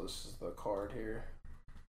 So this is the card here.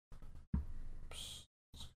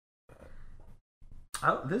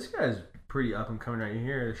 This guy's pretty up and coming right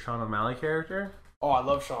here. The Sean O'Malley character. Oh, I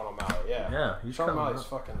love Sean O'Malley. Yeah, Yeah, he's Sean coming O'Malley's up.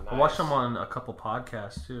 fucking nice. I watched him on a couple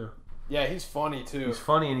podcasts too. Yeah, he's funny too. He's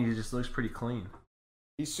funny and he just looks pretty clean.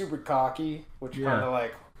 He's super cocky, which Yeah. kind of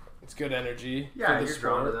like it's good energy for the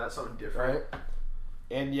sport, that. Something different. right?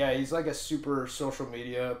 And yeah, he's like a super social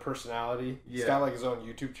media personality. He's Yeah. got like his own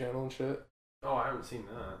YouTube channel and shit. Oh, I haven't seen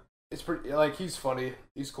that. It's pretty like he's funny.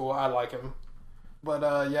 He's cool. I like him.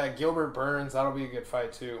 But yeah, Gilbert Burns, that'll be a good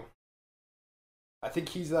fight too. I think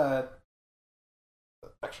he's that.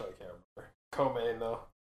 Actually, I can't remember. Co-main though.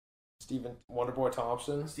 Stephen Wonderboy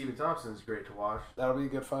Thompson. Stephen Thompson's great to watch. That'll be a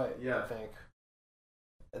good fight. Yeah. I think.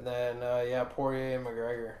 And then yeah, Poirier and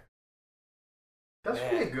McGregor. That's Man.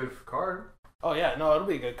 pretty a good card. Oh yeah, no, it'll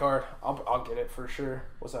be a good card. I'll get it for sure.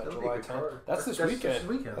 What's that? That'll be a July good 10th. card. That's this That's weekend. this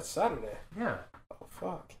weekend. That's Saturday. Yeah. Oh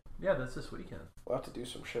fuck. Yeah, that's this weekend. We'll have to do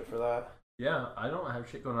some shit for that. Yeah, I don't have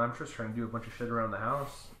shit going on. I'm just trying to do a bunch of shit around the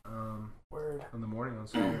house. Word. In the morning on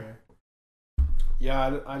Saturday.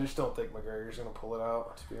 Yeah, I just don't think McGregor's gonna pull it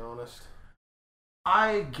out. To be honest.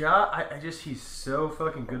 I just he's so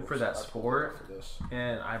fucking good for that sport, For this.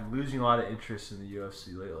 and I'm losing a lot of interest in the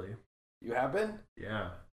UFC lately. You have been, Yeah,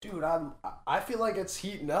 dude. I feel like it's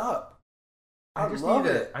heating up. I just love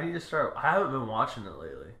need it. I need to start. I haven't been watching it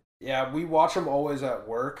lately. Yeah, we watch them always at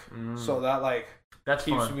work, so that like That's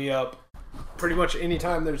keeps fun. me up. Pretty much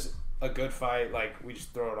anytime there's a good fight, like we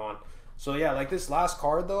just throw it on. So yeah, like this last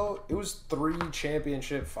card though, it was 3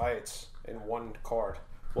 championship fights in one card.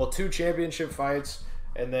 Well, 2 championship fights,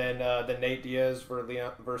 and then the Nate Diaz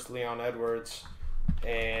versus Leon Edwards,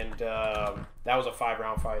 and that was a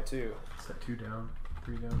 5-round fight too. Is that 2 down,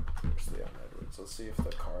 3 down? Versus Leon Edwards. Let's see if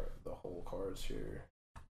the whole card's here.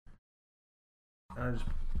 I just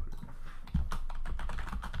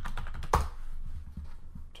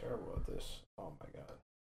Terrible at this. Oh my god.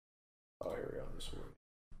 Oh, here we go. This one.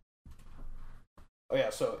 Oh yeah,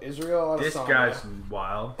 so Israel Adesanya. this guy's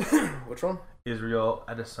wild. Which one? Israel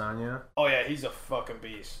Adesanya. Oh yeah, he's a fucking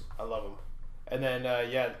beast. I love him. And then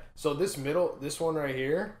yeah, so this one right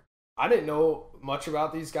here, I didn't know much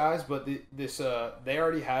about these guys, but they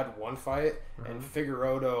already had one fight, and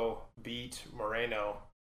Figueroa beat Moreno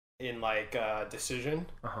in like decision,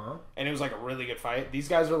 and it was like a really good fight. These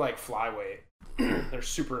guys are like flyweight. They're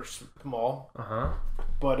super small. Uh-huh.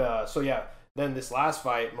 But so yeah, Then this last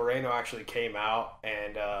fight, Moreno actually came out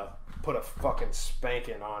and put a fucking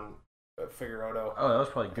spanking on Figueiredo. Oh, that was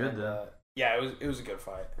probably good then. Yeah, it was a good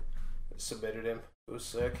fight. Submitted him. It was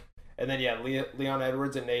sick. And then yeah, Leon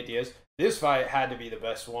Edwards and Nate Diaz. This fight had to be the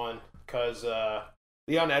best one because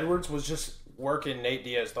Leon Edwards was just working Nate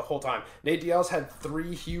Diaz the whole time. Nate Diaz had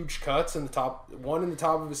 3 huge cuts in the top, one in the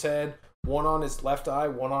top of his head, one on his left eye,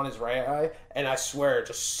 one on his right eye, and I swear,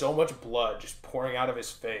 just so much blood just pouring out of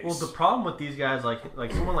his face. Well, the problem with these guys, like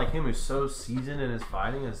someone like him who's so seasoned in his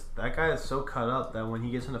fighting, is that guy is so cut up that when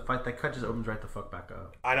he gets in a fight, that cut just opens right the fuck back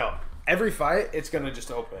up. I know. Every fight, it's gonna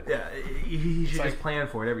just open. Yeah, he should just plan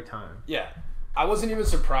for it every time. Yeah. I wasn't even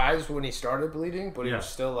surprised when he started bleeding, but he was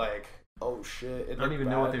still like, oh shit. I don't even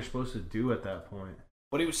know what they're supposed to do at that point.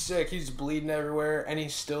 But he was sick. He's bleeding everywhere, and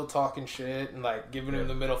he's still talking shit and like giving him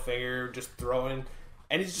the middle finger, just throwing,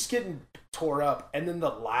 and he's just getting tore up. And then the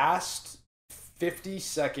last 50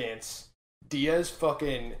 seconds, Diaz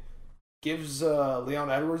fucking gives Leon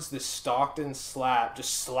Edwards this Stockton slap,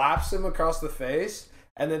 just slaps him across the face,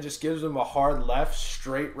 and then just gives him a hard left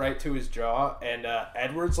straight right to his jaw. And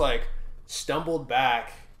Edwards like stumbled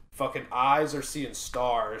back, fucking eyes are seeing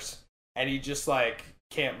stars, and he just like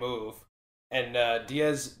can't move. And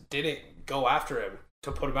Diaz didn't go after him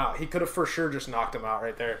to put him out. He could have for sure just knocked him out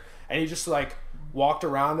right there. And he just like walked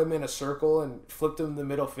around him in a circle and flipped him the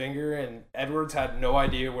middle finger. And Edwards had no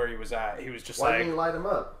idea where he was at. He was just Why didn't he light him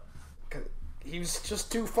up? He was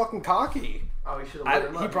just too fucking cocky. Oh, he should have lit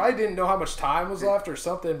him up. He probably didn't know how much time was left or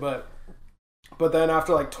something. But then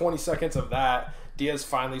after like 20 seconds of that, Diaz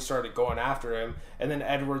finally started going after him, and then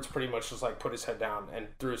Edwards pretty much just like put his head down and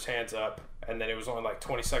threw his hands up, and then it was only like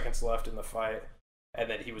 20 seconds left in the fight, and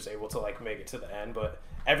then he was able to like make it to the end. But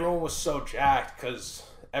everyone was so jacked because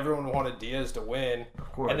everyone wanted Diaz to win,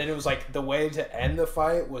 of course. And then it was like the way to end the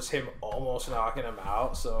fight was him almost knocking him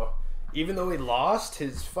out. So even though he lost,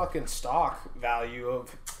 his fucking stock value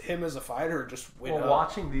of him as a fighter just went up.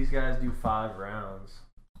 Watching these guys do 5 rounds,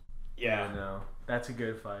 yeah, that's a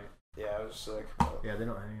good fight. Yeah, it was sick. Yeah, they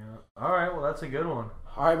don't hang out. All right, well, that's a good one.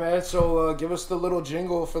 All right, man. So give us the little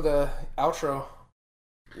jingle for the outro.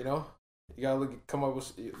 You know, you gotta come up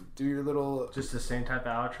with do your little. Just the same type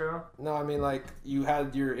of outro. No, I mean like you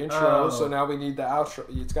had your intro, so now we need the outro.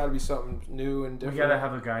 It's got to be something new and different. We gotta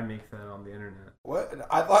have a guy make that on the internet. What?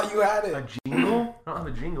 I thought you had it. A jingle? I don't have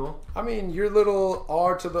a jingle. I mean, your little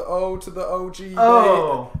R to the O to the OG.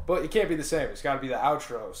 Oh. But it can't be the same. It's got to be the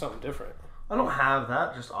outro, something different. I don't have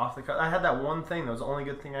that just off the cut. I had that one thing. That was the only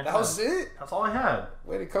good thing I had. That was it? That's all I had.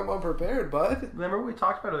 Way to come unprepared, bud. Remember what we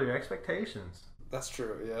talked about earlier, expectations. That's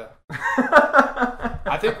true, yeah.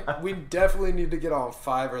 I think we definitely need to get on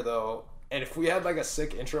Fiverr, though. And if we had like a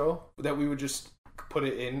sick intro that we would just put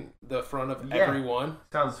it in the front of everyone.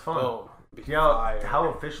 Sounds fun. Boom.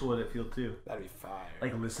 How official would it feel, too? That'd be fire.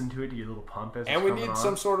 Like, listen to it to your little pump as and we need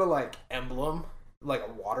some sort of like emblem, like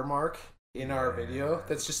a watermark in our video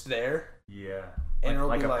that's just there. Yeah. And it'll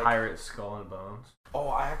like be a like pirate skull and bones. Oh,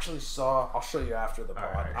 I actually saw. I'll show you after the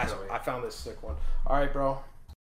pod. Right, I found this sick one. All right, bro.